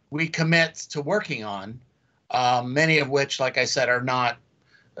we commit to working on, many of which, like I said, are not.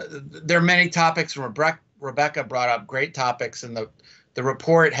 There are many topics. Rebecca brought up great topics, and the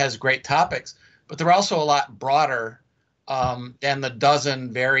report has great topics, but they're also a lot broader than the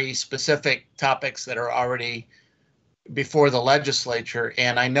dozen very specific topics that are already before the legislature.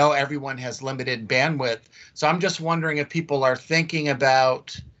 And I know everyone has limited bandwidth. So I'm just wondering if people are thinking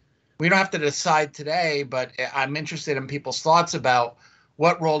about, we don't have to decide today, but I'm interested in people's thoughts about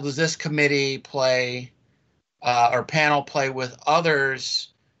what role does this committee play or panel play with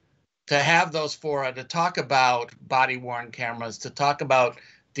others to have those fora to talk about body-worn cameras, to talk about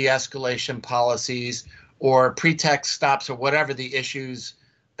de-escalation policies or pretext stops or whatever the issues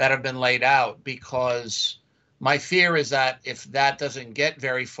that have been laid out. Because my fear is that if that doesn't get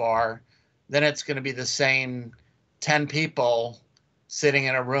very far, then it's going to be the same 10 people sitting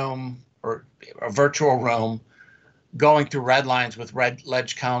in a room or a virtual room going through red lines with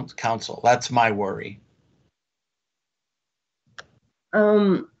ledge counsel. That's my worry.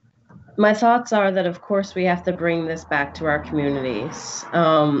 My thoughts are that, of course, we have to bring this back to our communities.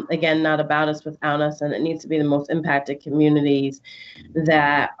 Again, not about us, without us, and it needs to be the most impacted communities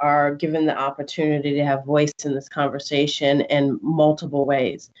that are given the opportunity to have voice in this conversation in multiple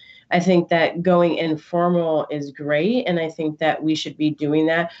ways. I think that going informal is great, and I think that we should be doing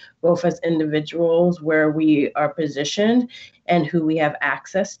that both as individuals where we are positioned and who we have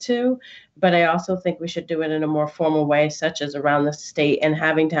access to. But I also think we should do it in a more formal way, such as around the state and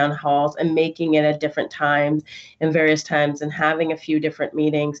having town halls and making it at different times and various times and having a few different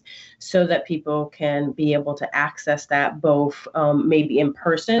meetings so that people can be able to access that both maybe in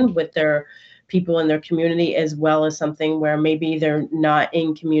person with their people in their community, as well as something where maybe they're not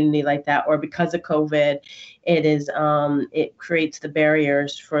in community like that, or because of COVID, it creates the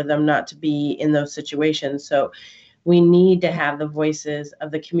barriers for them not to be in those situations. So we need to have the voices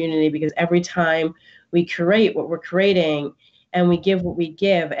of the community, because every time we create what we're creating and we give what we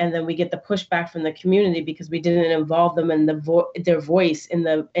give, and then we get the pushback from the community because we didn't involve them in their voice in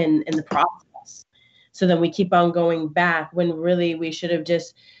the process. So then we keep on going back when really we should have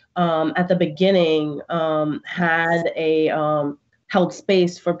just at the beginning had a held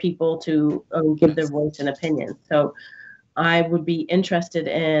space for people to give their voice and opinion. So I would be interested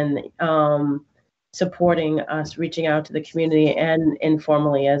in supporting us reaching out to the community and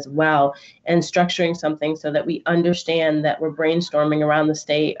informally as well, and structuring something so that we understand that we're brainstorming around the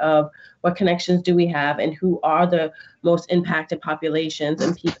state of what connections do we have and who are the most impacted populations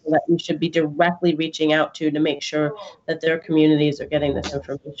and people that we should be directly reaching out to make sure that their communities are getting this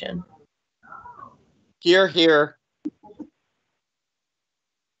information. Here, here.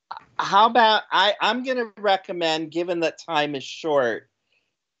 How about I'm going to recommend, given that time is short,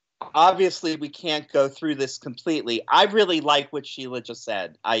 obviously we can't go through this completely. I really like what Sheila just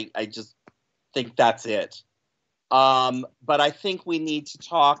said. I just think that's it. But I think we need to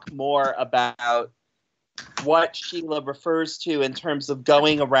talk more about what Sheila refers to in terms of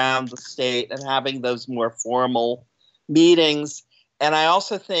going around the state and having those more formal meetings. And I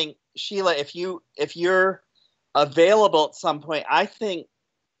also think, Sheila, if you're available at some point, I think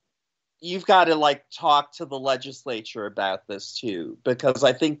you've got to like talk to the legislature about this too, because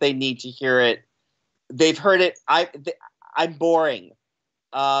I think they need to hear it. They've heard it. I'm boring.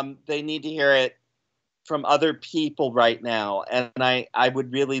 They need to hear it from other people right now. And I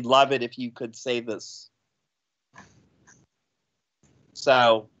would really love it if you could say this.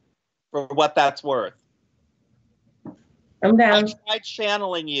 So for what that's worth. I'm down. I tried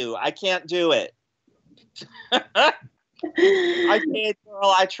channeling you. I can't do it. I did,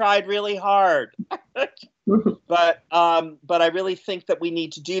 girl. I tried really hard. But I really think that we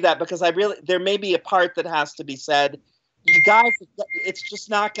need to do that, because there may be a part that has to be said. You guys, it's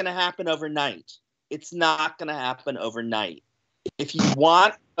just not going to happen overnight. It's not going to happen overnight. If you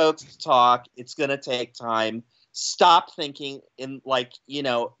want folks to talk, it's going to take time. Stop thinking in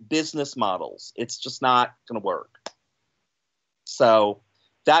business models. It's just not going to work. So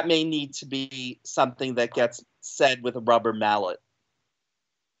that may need to be something that gets said with a rubber mallet.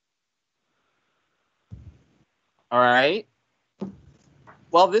 All right.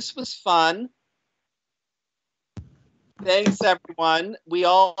 Well, this was fun. Thanks, everyone.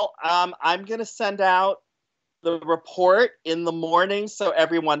 I'm going to send out the report in the morning so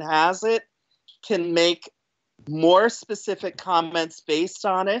everyone has it, can make more specific comments based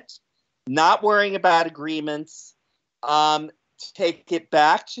on it, not worrying about agreements, take it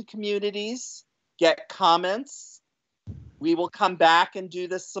back to communities, get comments. We will come back and do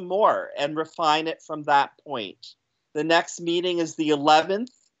this some more and refine it from that point. The next meeting is the 11th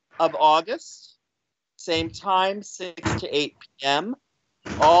of August, same time, 6 to 8 p.m.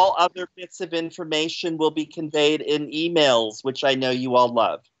 All other bits of information will be conveyed in emails, which I know you all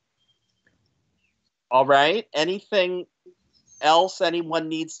love. All right. Anything else anyone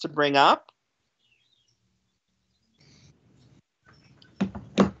needs to bring up?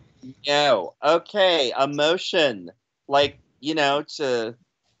 No. Okay. A motion, to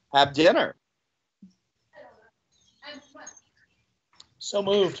have dinner. So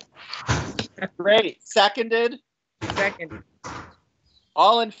moved. Great. Seconded? Second.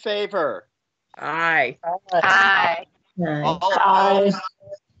 All in favor? Aye. Aye. All opposed?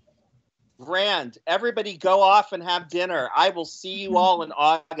 Grand. Everybody go off and have dinner. I will see you all in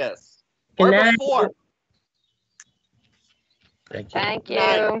August. Or before. Thank you. Thank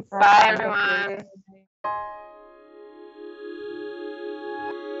you. Bye, everyone.